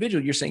with the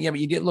individual. You're saying, yeah, but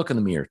you did look in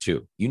the mirror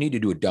too. You need to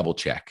do a double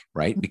check,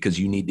 right? Because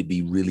you need to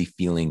be really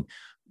feeling,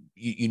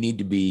 you need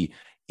to be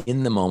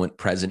in the moment,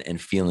 present,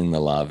 and feeling the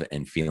love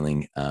and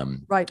feeling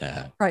right.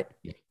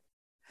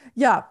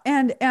 Yeah.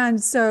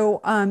 And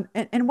so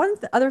and one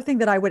other thing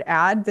that I would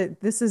add,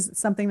 that this is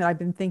something that I've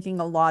been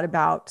thinking a lot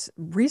about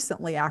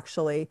recently,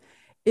 actually,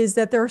 is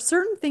that there are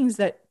certain things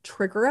that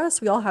trigger us.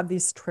 We all have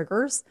these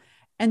triggers.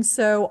 And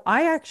so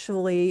I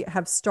actually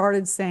have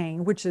started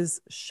saying, which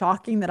is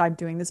shocking that I'm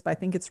doing this, but I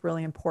think it's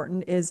really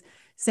important, is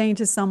saying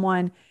to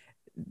someone,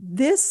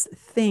 this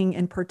thing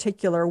in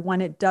particular,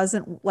 when it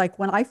doesn't, like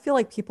when I feel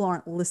like people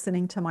aren't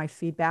listening to my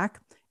feedback,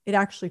 it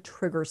actually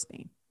triggers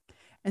me.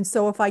 And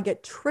so if I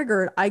get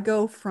triggered, I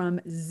go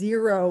from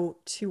 0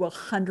 to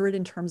 100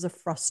 in terms of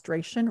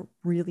frustration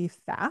really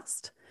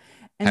fast.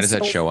 And how does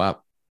that show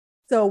up?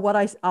 So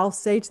what I'll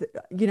say to,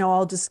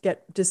 I'll just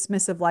get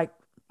dismissive, like,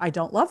 I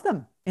don't love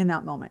them in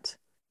that moment.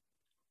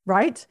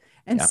 Right.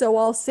 And so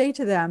I'll say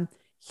to them,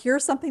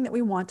 here's something that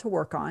we want to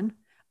work on.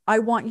 I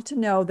want you to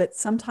know that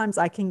sometimes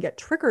I can get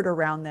triggered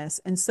around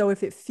this. And so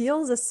if it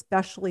feels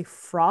especially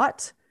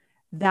fraught,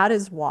 that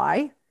is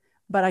why.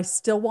 But I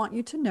still want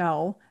you to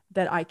know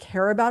that I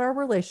care about our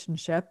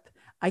relationship.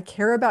 I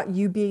care about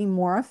you being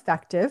more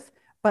effective,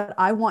 but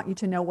I want you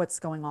to know what's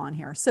going on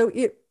here. So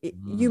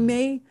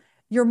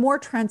you're more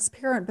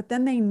transparent, but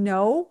then they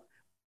know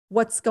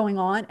what's going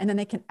on, and then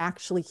they can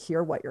actually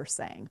hear what you're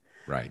saying.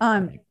 Right.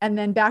 And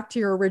then back to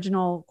your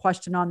original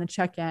question on the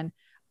check-in,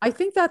 I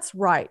think that's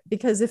right.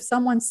 Because if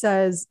someone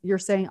says, you're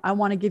saying, I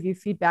want to give you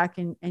feedback,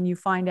 and you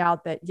find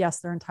out that, yes,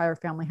 their entire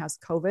family has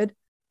COVID,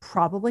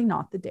 probably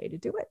not the day to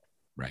do it.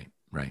 Right.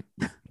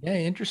 Yeah.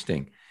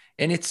 Interesting.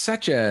 And it's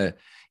such a,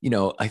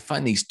 I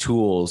find these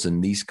tools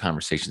and these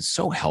conversations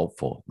so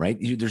helpful, right?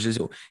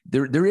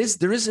 There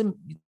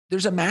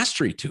there's a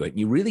mastery to it.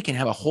 You really can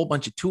have a whole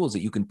bunch of tools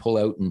that you can pull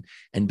out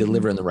and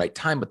deliver in the right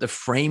time. But the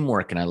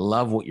framework, and I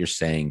love what you're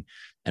saying,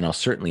 and I'll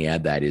certainly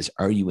add that, is,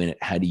 are you in it?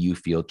 How do you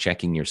feel?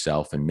 Checking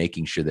yourself and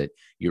making sure that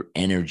your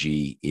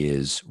energy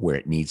is where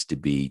it needs to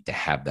be to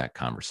have that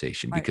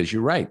conversation. Right. Because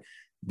you're right.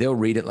 They'll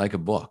read it like a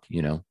book,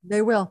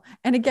 They will.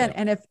 And again,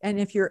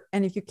 if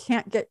you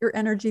can't get your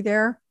energy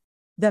there,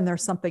 then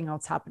there's something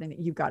else happening that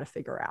you've got to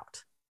figure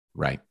out.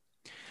 Right.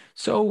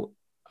 So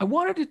I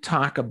wanted to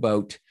talk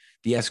about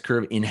the S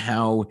curve in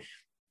how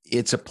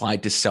it's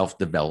applied to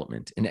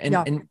self-development.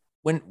 And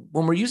when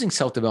we're using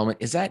self-development,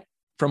 is that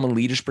from a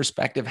leader's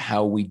perspective,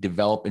 how we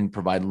develop and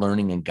provide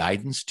learning and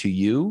guidance to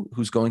you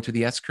who's going through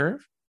the S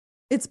curve?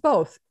 It's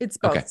both.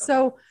 Okay.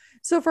 So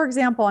for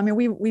example, I mean,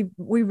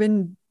 we've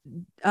been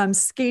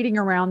skating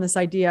around this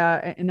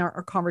idea in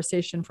our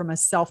conversation from a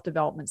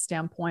self-development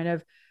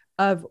standpoint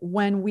of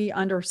when we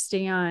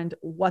understand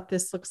what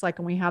this looks like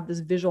and we have this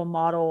visual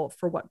model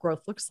for what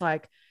growth looks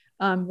like.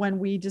 When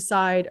we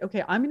decide,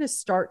 okay, I'm going to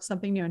start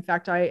something new. In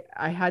fact, I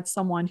had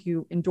someone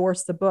who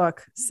endorsed the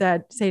book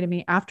say to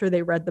me after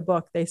they read the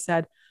book, they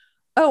said,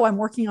 "Oh, I'm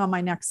working on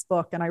my next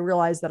book." And I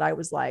realized that I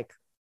was like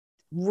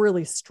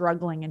really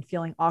struggling and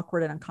feeling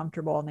awkward and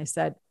uncomfortable. And they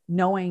said,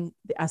 knowing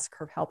the S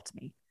curve helped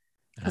me,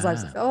 because I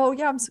was like, oh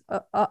yeah,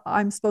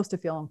 I'm supposed to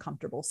feel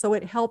uncomfortable. So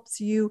it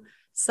helps you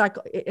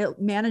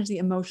manage the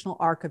emotional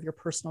arc of your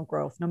personal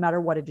growth, no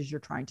matter what it is you're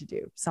trying to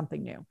do,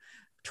 something new.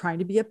 Trying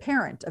to be a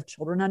parent of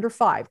children under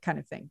 5 kind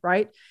of thing,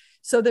 right?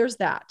 So there's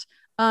that.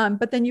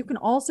 But then you can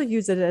also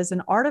use it as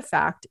an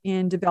artifact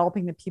in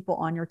developing the people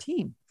on your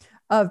team,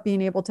 of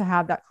being able to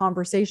have that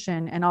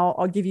conversation. And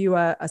I'll give you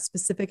a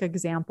specific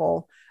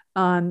example.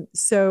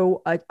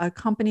 So a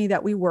company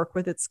that we work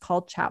with, it's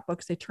called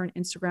Chatbooks. They turn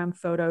Instagram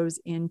photos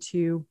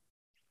into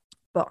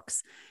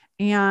books.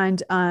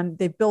 And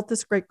they've built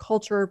this great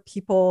culture.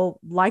 People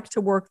like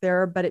to work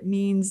there, but it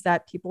means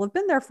that people have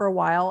been there for a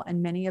while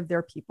and many of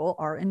their people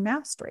are in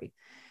mastery.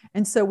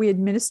 And so we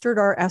administered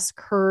our S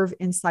curve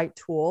insight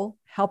tool,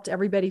 helped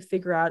everybody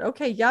figure out,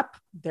 okay, yep,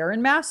 they're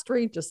in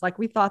mastery, just like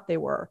we thought they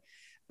were.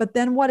 But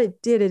then what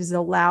it did is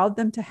allowed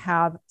them to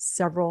have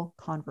several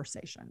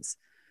conversations.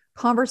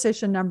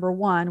 Conversation number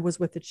 1 was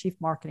with the chief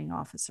marketing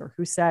officer,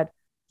 who said,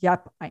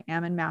 yep, I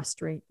am in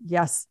mastery.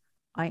 Yes,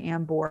 I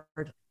am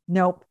bored.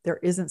 Nope, there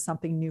isn't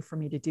something new for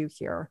me to do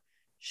here.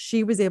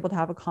 She was able to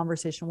have a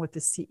conversation with the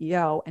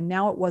CEO, and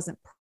now it wasn't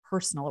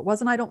personal. It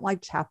wasn't, I don't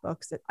like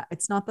Chatbooks.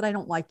 It's not that I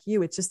don't like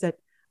you. It's just that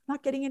I'm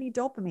not getting any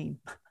dopamine.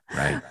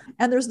 Right.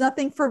 And there's not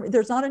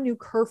a new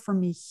curve for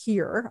me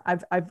here.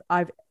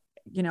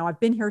 I've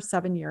been here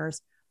 7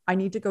 years. I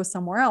need to go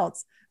somewhere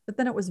else. But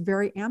then it was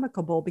very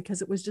amicable,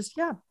 because it was just,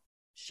 yeah,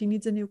 she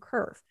needs a new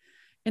curve.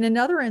 In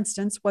another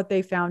instance, what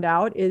they found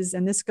out is,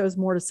 and this goes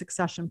more to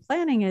succession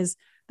planning, is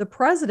the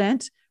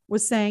president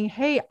was saying,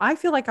 hey, I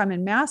feel like I'm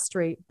in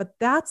mastery, but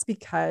that's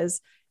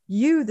because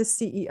you, the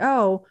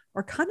CEO,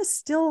 are kind of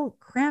still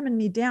cramming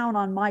me down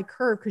on my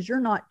curve because you're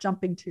not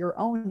jumping to your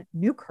own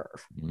new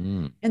curve.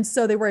 And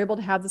so they were able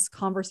to have this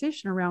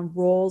conversation around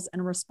roles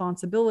and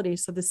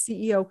responsibilities. So the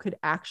CEO could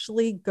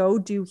actually go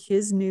do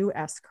his new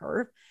S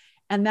curve.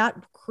 And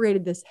that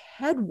created this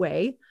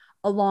headway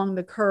along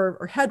the curve,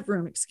 or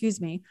headroom,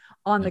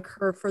 on the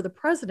curve for the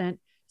president.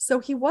 So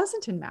he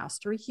wasn't in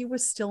mastery. He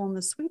was still in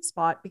the sweet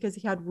spot because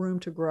he had room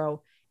to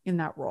grow in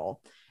that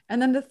role.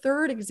 And then the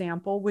third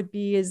example would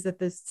be is that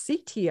the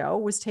CTO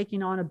was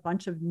taking on a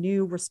bunch of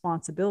new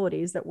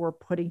responsibilities that were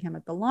putting him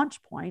at the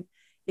launch point.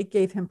 It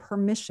gave him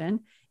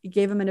permission. It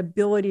gave him an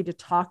ability to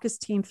talk his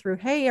team through,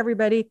 hey,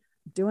 everybody,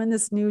 doing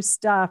this new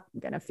stuff. I'm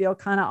going to feel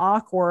kind of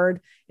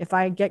awkward. If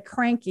I get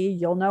cranky,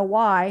 you'll know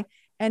why.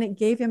 And it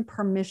gave him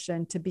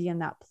permission to be in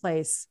that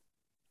place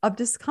of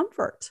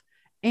discomfort,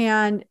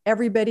 and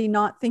everybody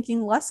not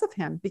thinking less of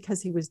him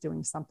because he was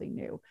doing something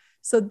new.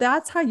 So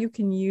that's how you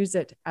can use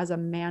it as a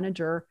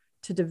manager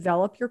to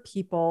develop your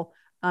people,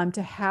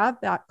 to have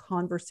that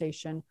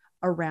conversation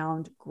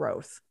around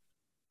growth.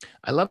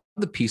 I love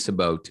the piece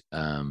about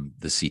the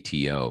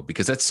CTO,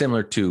 because that's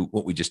similar to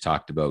what we just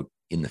talked about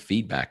in the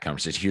feedback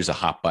conversation. Here's a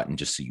hot button,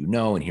 just so you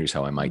know, and here's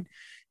how I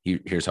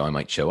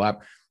might show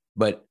up.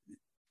 But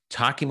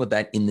talking about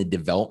that in the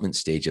development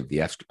stage of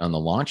on the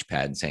launch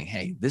pad and saying,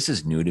 hey, this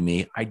is new to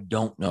me. I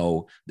don't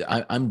know.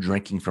 I'm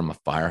drinking from a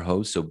fire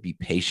hose, so be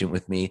patient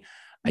with me.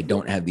 I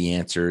don't have the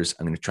answers.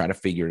 I'm going to try to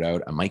figure it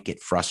out. I might get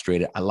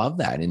frustrated. I love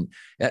that. And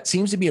that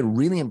seems to be a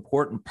really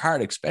important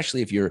part,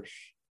 especially if you're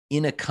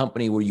in a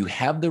company where you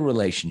have the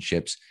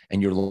relationships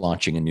and you're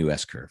launching a new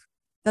S curve.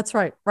 That's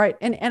right. Right.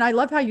 And I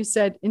love how you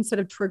said, instead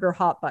of trigger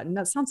hot button,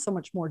 that sounds so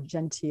much more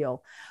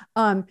genteel.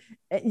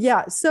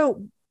 Yeah.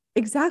 So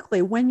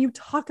exactly. When you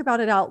talk about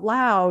it out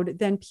loud,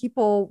 then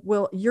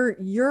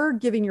you're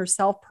giving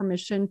yourself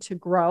permission to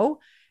grow,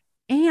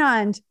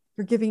 and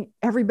you're giving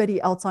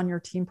everybody else on your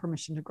team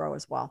permission to grow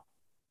as well.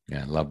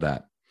 Yeah, I love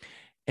that.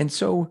 And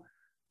so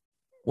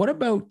what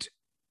about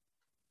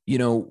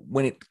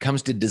when it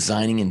comes to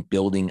designing and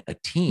building a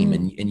team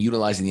and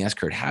utilizing the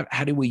S-curve,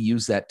 how do we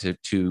use that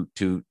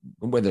to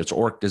whether it's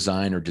org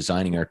design or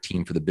designing our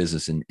team for the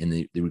business and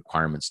the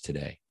requirements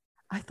today?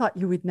 I thought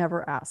you would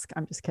never ask.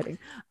 I'm just kidding.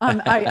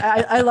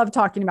 I love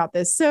talking about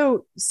this.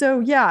 So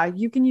yeah,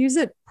 you can use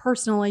it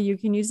personally. You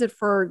can use it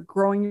for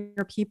growing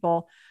your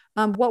people.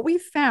 What we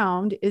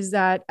found is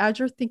that as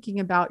you're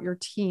thinking about your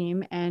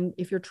team, and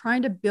if you're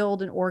trying to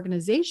build an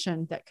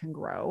organization that can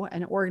grow,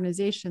 an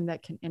organization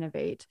that can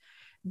innovate,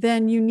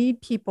 then you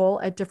need people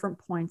at different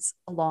points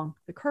along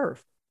the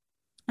curve.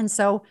 And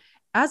so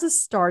as a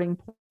starting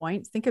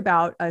point, think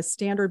about a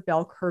standard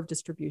bell curve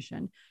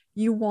distribution.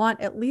 You want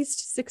at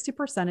least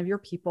 60% of your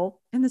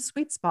people in the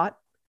sweet spot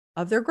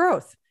of their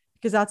growth,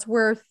 because that's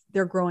where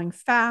they're growing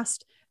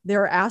fast.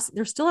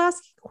 They're still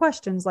asking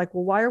questions like,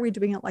 well, why are we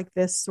doing it like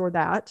this or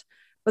that?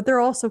 But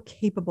they're also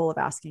capable of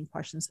asking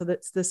questions. So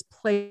that's this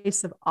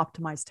place of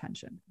optimized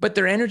tension. But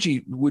their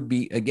energy would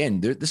be,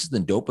 again, this is the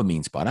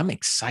dopamine spot. I'm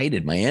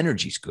excited. My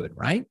energy's good,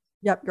 right?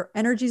 Yep. Your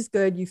energy's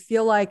good. You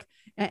feel like,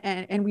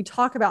 and we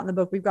talk about in the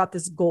book, we've got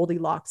this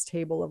Goldilocks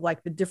table of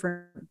like the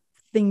different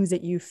things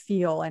that you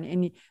feel.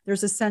 And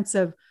there's a sense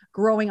of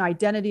growing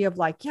identity of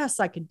like, yes,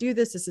 I can do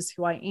this. This is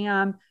who I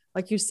am.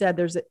 Like you said,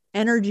 there's an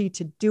energy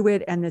to do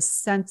it. And this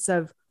sense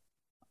of,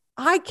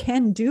 I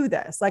can do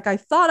this. Like I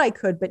thought I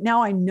could, but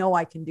now I know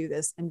I can do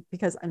this. And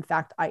because in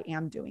fact, I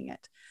am doing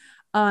it.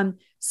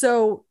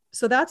 So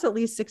that's at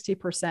least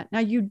 60%. Now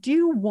you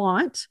do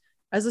want,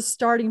 as a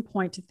starting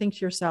point, to think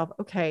to yourself,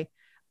 okay,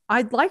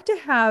 I'd like to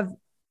have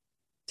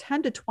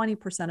 10 to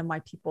 20% of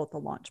my people at the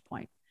launch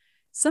point.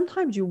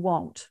 Sometimes you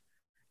won't,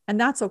 and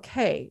that's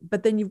okay.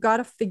 But then you've got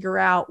to figure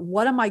out,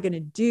 what am I going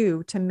to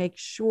do to make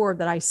sure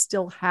that I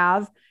still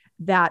have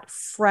that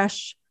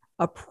fresh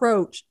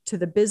approach to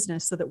the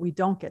business so that we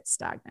don't get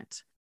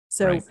stagnant.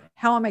 So right.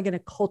 How am I going to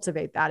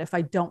cultivate that if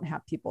I don't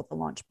have people at the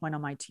launch point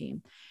on my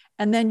team?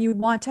 And then you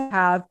want to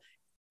have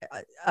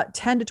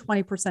 10 to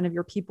 20% of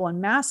your people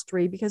in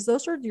mastery, because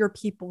those are your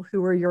people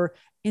who are your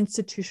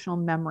institutional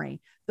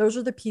memory. Those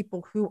are the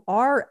people who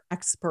are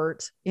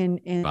expert in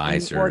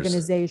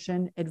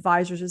organization,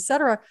 advisors, et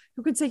cetera,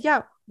 who could say,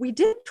 yeah, we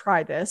did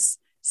try this.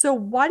 So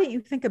why don't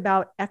you think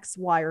about X,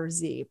 Y, or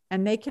Z?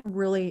 And they can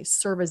really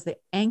serve as the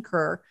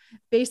anchor,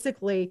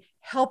 basically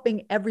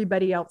helping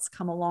everybody else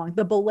come along,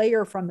 the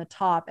belayer from the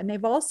top. And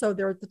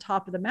they're at the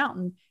top of the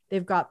mountain.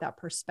 They've got that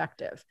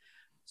perspective.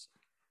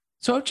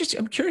 So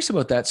I'm curious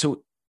about that.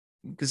 So,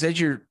 because as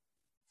you're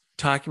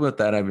talking about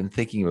that, I've been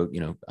thinking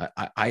about,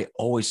 I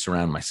always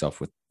surround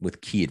myself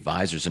with key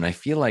advisors. And I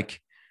feel like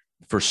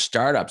for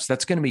startups,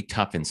 that's going to be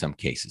tough in some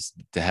cases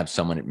to have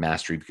someone at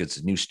mastery, because it's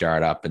a new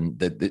startup and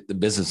the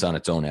business on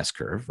its own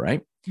S-curve,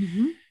 right?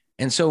 Mm-hmm.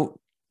 And so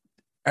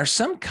are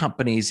some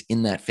companies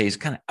in that phase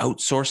kind of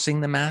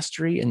outsourcing the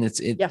mastery? And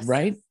yes.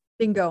 Right?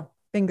 Bingo.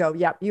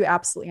 Yeah, you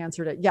absolutely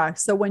answered it. Yeah.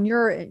 So when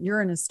you're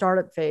in a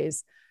startup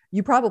phase,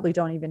 you probably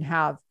don't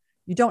have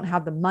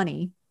the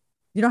money.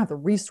 You don't have the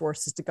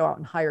resources to go out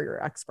and hire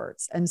your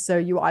experts. And so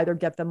you either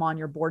get them on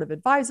your board of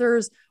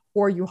advisors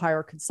or you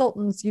hire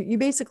consultants. You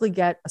basically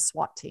get a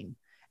SWAT team.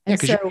 And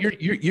because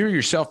you're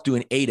yourself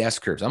doing 8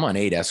 S-curves. I'm on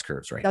 8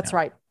 S-curves right now. That's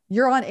right.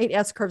 You're on 8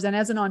 S-curves. And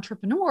as an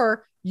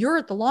entrepreneur, you're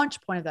at the launch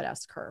point of that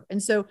S-curve.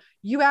 And so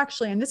you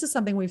actually, and this is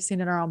something we've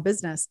seen in our own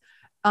business,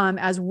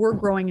 as we're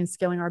growing and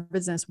scaling our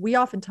business, we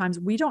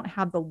don't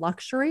have the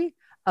luxury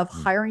of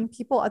hiring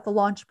people at the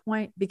launch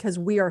point, because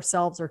we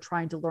ourselves are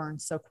trying to learn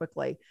so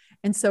quickly.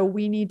 And so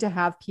we need to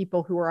have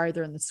people who are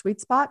either in the sweet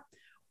spot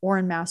or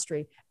in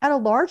mastery. At a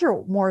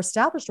larger, more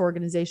established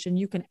organization,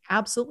 you can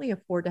absolutely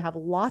afford to have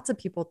lots of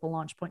people at the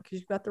launch point, because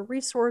you've got the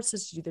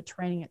resources to do the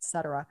training, et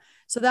cetera.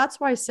 So that's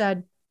why I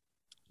said,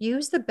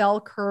 use the bell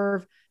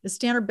curve, the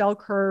standard bell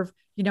curve,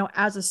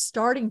 as a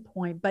starting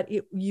point, but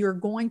you're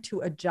going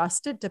to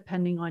adjust it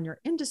depending on your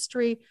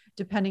industry,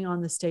 depending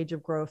on the stage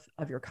of growth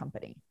of your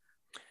company.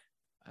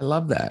 I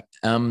love that.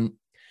 And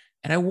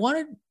I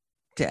wanted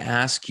to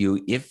ask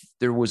you if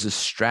there was a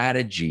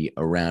strategy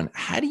around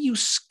how do you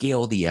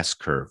scale the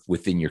S-curve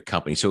within your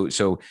company?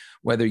 So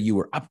whether you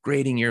were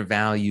upgrading your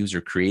values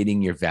or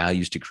creating your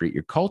values to create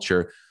your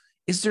culture,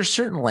 is there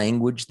certain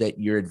language that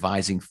you're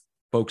advising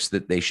folks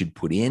that they should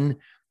put in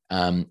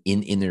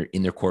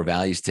their core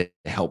values to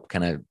help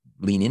kind of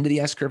lean into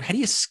the S-curve? How do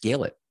you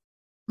scale it?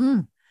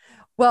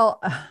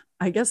 Well,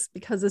 I guess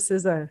because this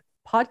is a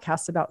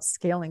podcast about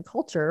scaling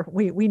culture,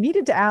 we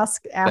needed to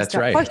ask that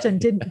right. question.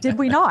 Did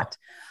we not?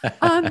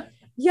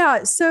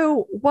 Yeah.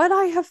 So what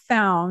I have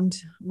found,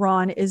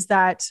 Ron, is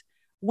that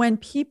when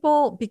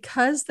people,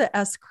 because the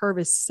S-curve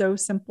is so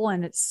simple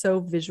and it's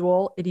so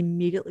visual, it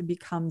immediately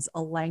becomes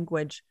a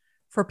language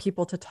for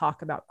people to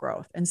talk about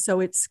growth. And so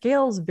it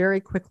scales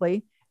very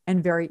quickly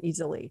and very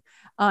easily,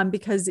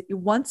 because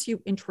once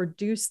you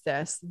introduce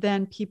this,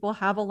 then people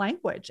have a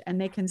language,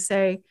 and they can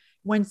say,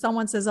 when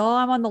someone says, oh,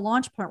 I'm on the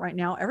launch point right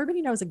now,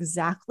 everybody knows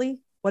exactly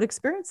what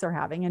experience they're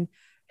having. And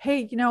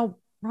hey,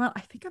 Ron, I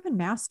think I'm in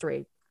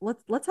mastery.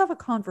 Let's have a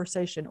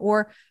conversation.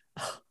 Or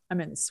oh, I'm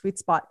in the sweet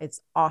spot.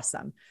 It's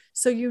awesome.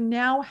 So you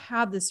now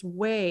have this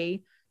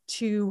way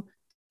to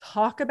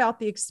talk about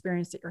the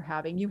experience that you're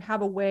having. You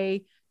have a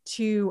way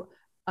to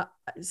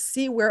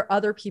see where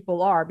other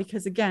people are,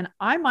 because again,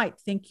 I might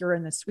think you're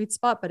in the sweet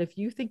spot, but if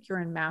you think you're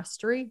in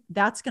mastery,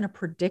 that's going to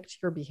predict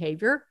your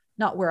behavior,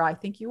 not where I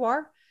think you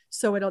are.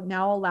 So it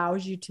now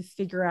allows you to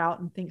figure out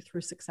and think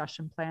through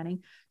succession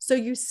planning. So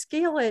you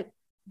scale it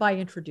by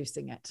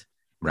introducing it.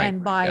 Right.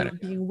 And by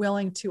being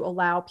willing to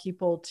allow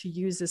people to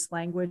use this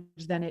language,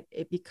 then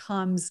it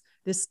becomes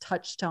this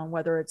touchstone,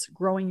 whether it's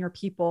growing your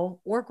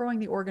people or growing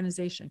the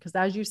organization. Because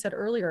as you said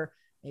earlier,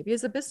 maybe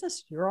as a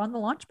business, you're on the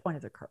launch point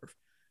of the curve.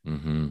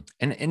 Mm-hmm.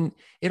 And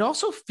it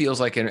also feels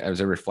like,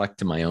 as I reflect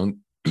to my own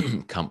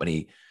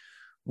company,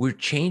 we're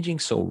changing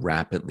so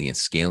rapidly and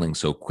scaling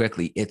so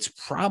quickly. It's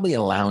probably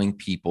allowing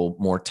people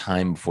more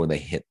time before they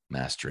hit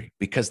mastery,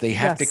 because they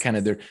have to kind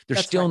of, they're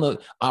still in the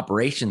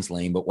operations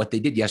lane, but what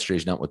they did yesterday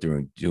is not what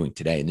they're doing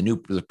today. And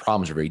the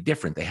problems are very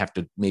different. They have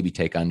to maybe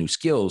take on new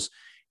skills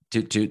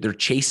they're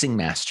chasing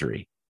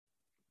mastery.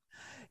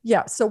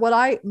 Yeah. So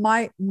what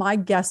my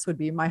guess would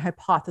be, my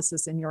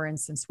hypothesis in your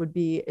instance would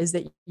be, is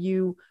that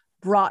you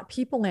brought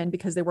people in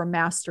because they were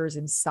masters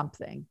in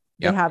something.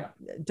 They have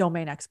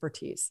domain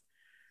expertise.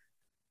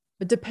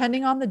 But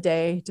depending on the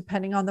day,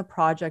 depending on the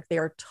project, they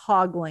are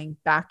toggling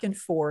back and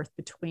forth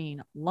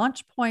between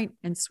launch point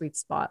and sweet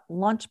spot,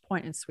 launch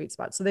point and sweet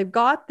spot. So they've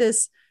got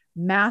this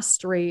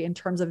mastery in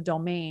terms of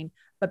domain,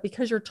 but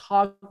because you're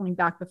toggling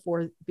back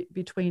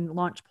between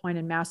launch point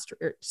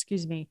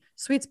and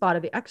sweet spot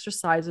of the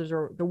exercises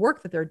or the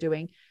work that they're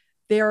doing,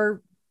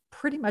 they're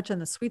pretty much in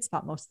the sweet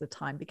spot most of the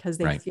time, because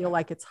they feel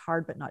like it's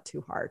hard, but not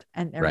too hard.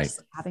 And they're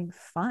just having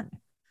fun.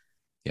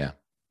 Yeah.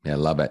 Yeah. I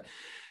love it.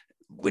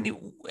 When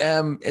you,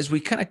 as we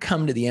kind of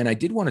come to the end, I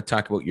did want to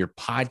talk about your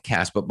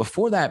podcast, but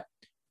before that,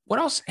 what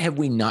else have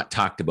we not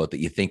talked about that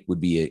you think would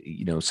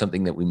be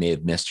something that we may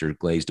have missed or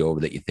glazed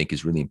over that you think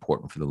is really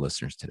important for the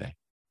listeners today?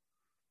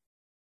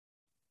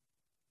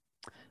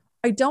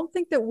 I don't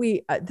think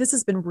that this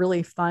has been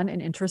really fun and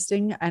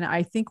interesting. And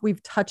I think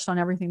we've touched on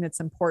everything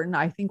that's important.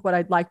 I think what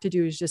I'd like to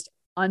do is just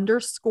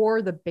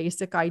underscore the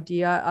basic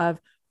idea of,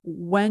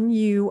 when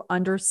you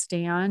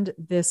understand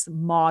this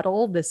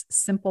model, this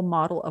simple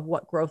model of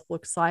what growth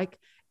looks like,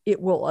 it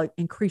will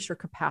increase your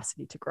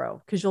capacity to grow,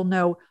 because you'll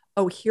know,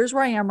 oh, here's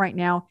where I am right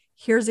now.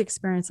 Here's the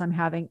experience I'm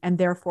having, and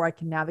therefore I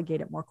can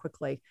navigate it more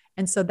quickly.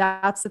 And so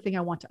that's the thing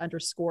I want to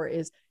underscore,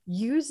 is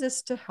use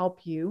this to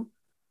help you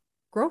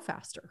grow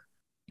faster.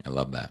 I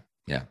love that.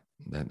 Yeah.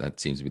 That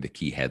seems to be the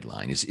key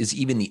headline is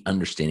even the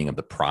understanding of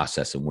the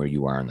process and where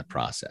you are in the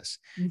process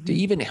to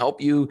even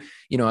help you.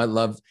 I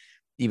love,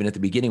 even at the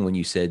beginning when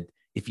you said,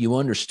 if you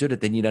understood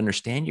it, then you'd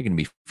understand you're going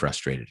to be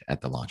frustrated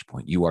at the launch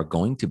point. You are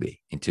going to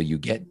be, until you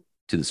get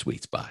to the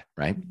sweet spot,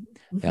 right?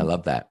 Yeah, I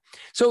love that.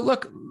 So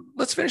look,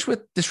 let's finish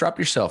with Disrupt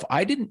Yourself.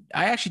 I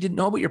actually didn't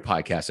know about your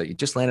podcast. It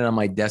just landed on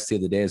my desk the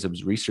other day as I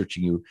was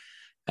researching you.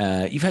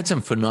 You've had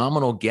some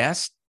phenomenal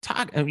guests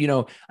talk.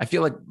 I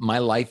feel like my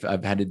life,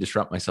 I've had to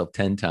disrupt myself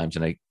 10 times,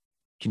 and I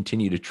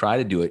continue to try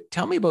to do it.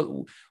 Tell me about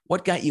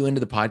what got you into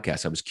the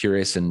podcast. I was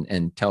curious,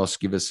 and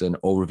give us an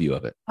overview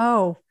of it.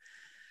 Oh,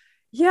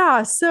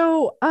 yeah.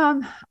 So,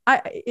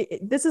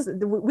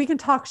 we can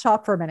talk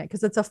shop for a minute,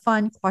 because it's a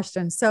fun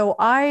question. So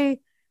I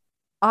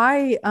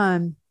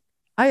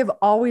have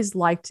always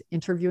liked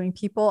interviewing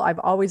people. I've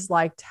always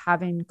liked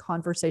having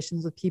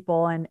conversations with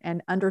people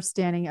and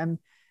understanding.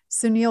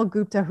 Sunil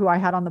Gupta, who I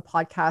had on the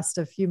podcast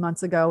a few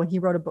months ago, and he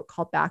wrote a book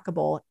called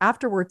Backable.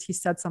 Afterwards, he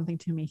said something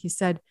to me. He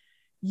said,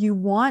 you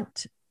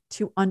want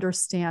to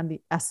understand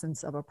the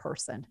essence of a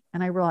person.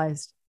 And I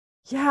realized,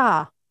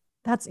 yeah,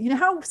 that's,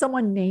 how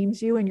someone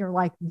names you and you're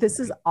like, this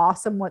is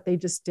awesome what they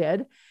just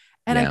did.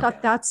 And I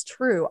thought that's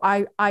true.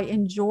 I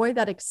enjoy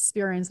that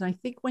experience. And I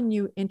think when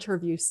you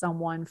interview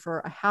someone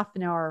for a half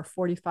an hour or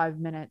 45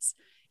 minutes,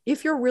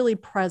 if you're really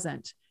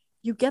present,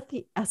 you get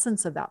the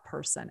essence of that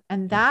person.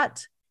 And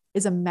that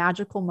is a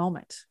magical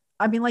moment.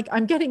 I mean, like,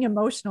 I'm getting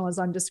emotional as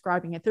I'm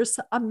describing it. There's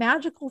a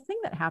magical thing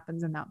that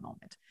happens in that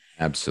moment.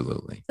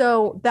 Absolutely.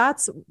 So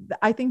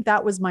I think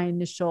that was my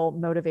initial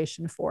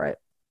motivation for it.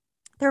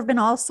 There have been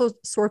also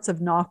sorts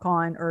of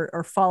knock-on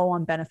or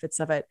follow-on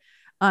benefits of it.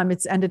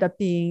 It's ended up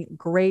being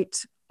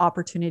great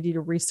opportunity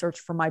to research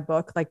for my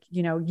book. Like,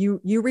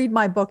 you read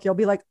my book, you'll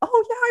be like,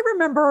 oh yeah, I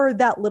remember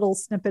that little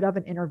snippet of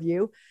an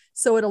interview.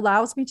 So it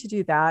allows me to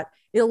do that.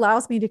 It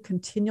allows me to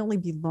continually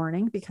be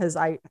learning, because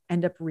I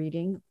end up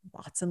reading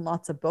lots and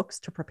lots of books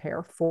to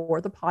prepare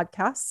for the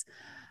podcasts.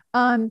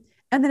 And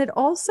then it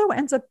also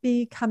ends up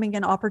becoming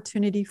an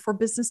opportunity for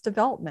business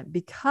development,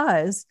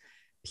 because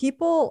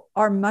people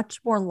are much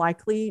more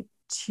likely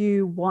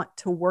to want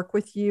to work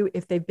with you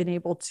if they've been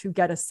able to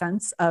get a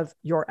sense of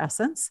your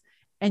essence.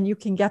 And you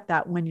can get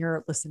that when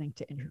you're listening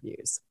to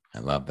interviews. I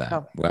love that.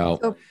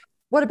 So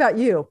what about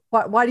you?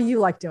 Why do you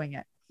like doing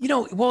it?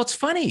 Well, it's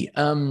funny.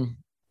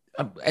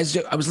 As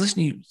I was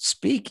listening to you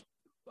speak,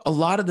 a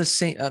lot of the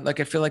same, I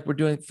feel like we're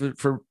doing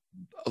for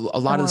a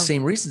lot of the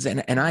same reasons.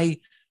 And I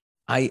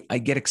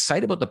get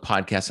excited about the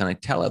podcast, and I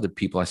tell other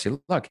people, I say,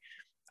 look,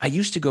 I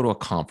used to go to a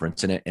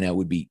conference and I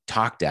would be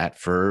talked at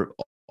for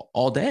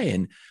all day.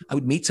 And I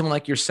would meet someone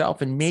like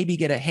yourself and maybe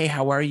get a, hey,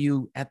 how are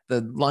you at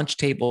the lunch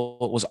table?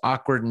 It was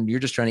awkward and you're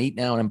just trying to eat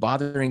now and I'm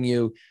bothering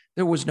you.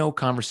 There was no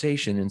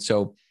conversation. And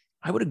so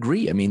I would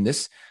agree. I mean,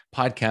 this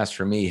podcast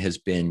for me has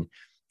been,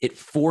 it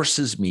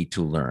forces me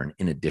to learn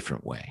in a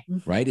different way,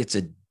 right? It's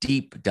a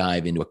deep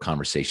dive into a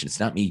conversation. It's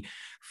not me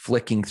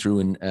flicking through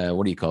and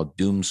what do you call it?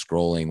 Doom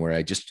scrolling, where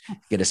I just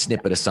get a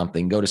snippet of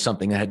something, go to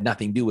something that had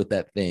nothing to do with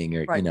that thing,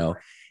 or, you know,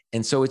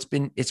 and so it's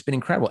been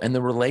incredible. And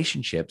the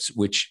relationships,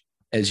 which,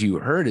 as you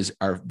heard,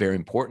 are very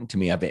important to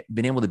me. I've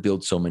been able to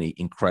build so many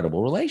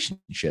incredible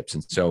relationships.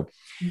 And so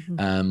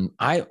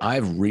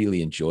I've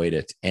really enjoyed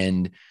it.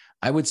 And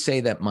I would say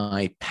that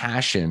my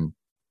passion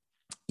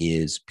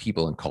is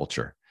people and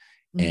culture.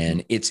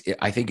 And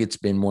I think it's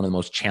been one of the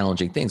most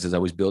challenging things as I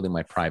was building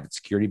my private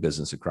security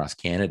business across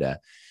Canada.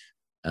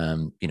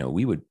 You know,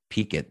 we would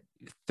peak at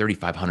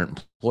 3,500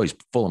 employees,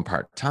 full and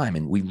part-time.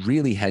 And we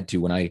really had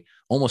to, when I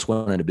almost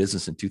went into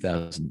business in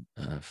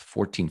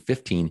 2014,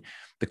 15,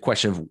 the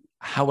question of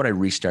how would I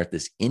restart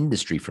this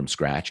industry from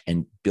scratch,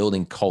 and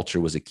building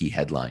culture was a key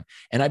headline.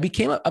 And I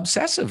became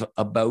obsessive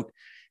about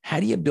how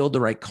do you build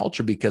the right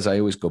culture? Because I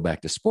always go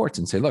back to sports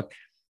and say, look,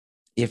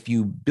 if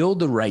you build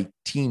the right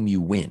team, you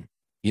win.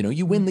 You know,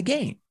 you win the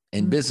game.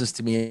 And business,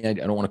 to me, I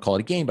don't want to call it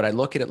a game, but I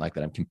look at it like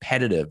that. I'm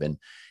competitive. And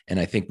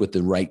I think with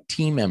the right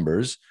team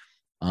members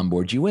on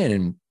board, you win.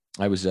 And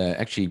I was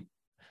actually,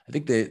 I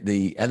think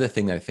the other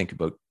thing that I think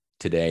about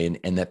today,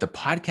 and that the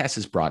podcast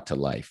has brought to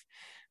life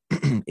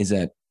is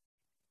that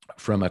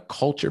from a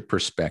culture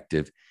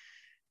perspective,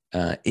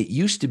 it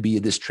used to be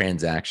this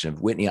transaction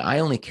of, Whitney, I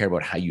only care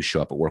about how you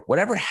show up at work.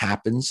 Whatever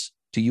happens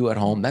to you at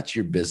home, that's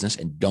your business,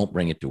 and don't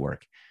bring it to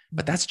work.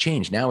 But that's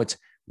changed. Now it's,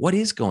 what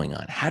is going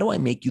on? How do I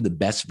make you the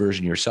best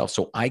version of yourself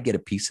so I get a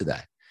piece of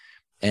that?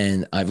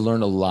 And I've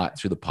learned a lot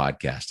through the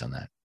podcast on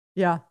that.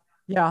 Yeah.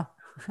 Yeah.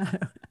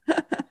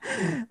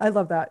 I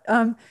love that.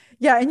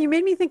 Yeah. And you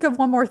made me think of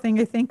one more thing.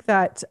 I think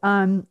that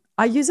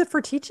I use it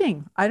for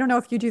teaching. I don't know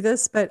if you do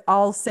this, but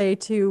I'll say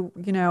to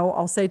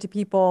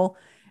people,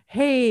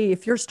 hey,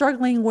 if you're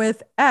struggling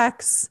with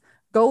X,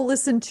 go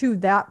listen to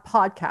that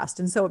podcast.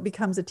 And so it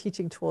becomes a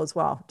teaching tool as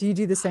well. Do you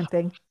do the same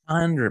thing?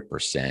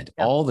 100%.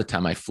 All the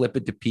time. I flip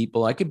it to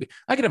people. I could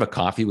have a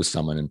coffee with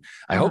someone, and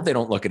I hope they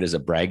don't look at it as a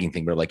bragging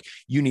thing, but like,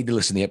 you need to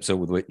listen to the episode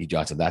with Whitney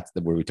Johnson. That's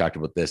where we talked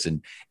about this.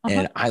 And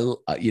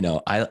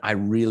I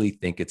really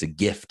think it's a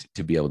gift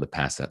to be able to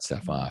pass that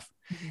stuff off.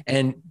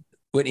 And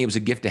Whitney, it was a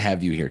gift to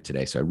have you here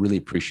today. So I really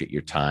appreciate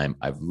your time.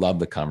 I've loved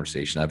the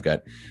conversation.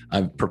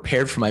 I'm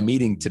prepared for my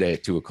meeting today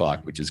at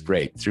 2:00, which is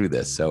great through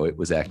this. So it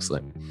was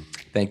excellent.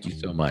 Thank you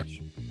so much.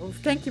 Well,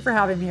 thank you for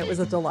having me. It was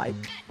a delight.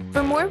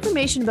 For more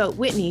information about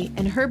Whitney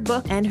and her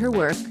book and her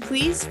work,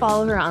 please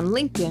follow her on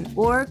LinkedIn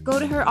or go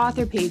to her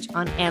author page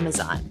on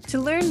Amazon. To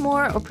learn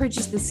more or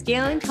purchase the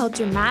Scaling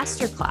Culture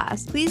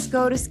Masterclass, please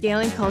go to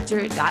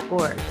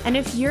scalingculture.org. And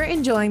if you're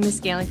enjoying the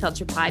Scaling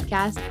Culture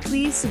podcast,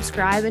 please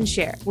subscribe and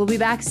share. We'll be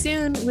back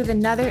soon with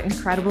another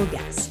incredible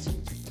guest.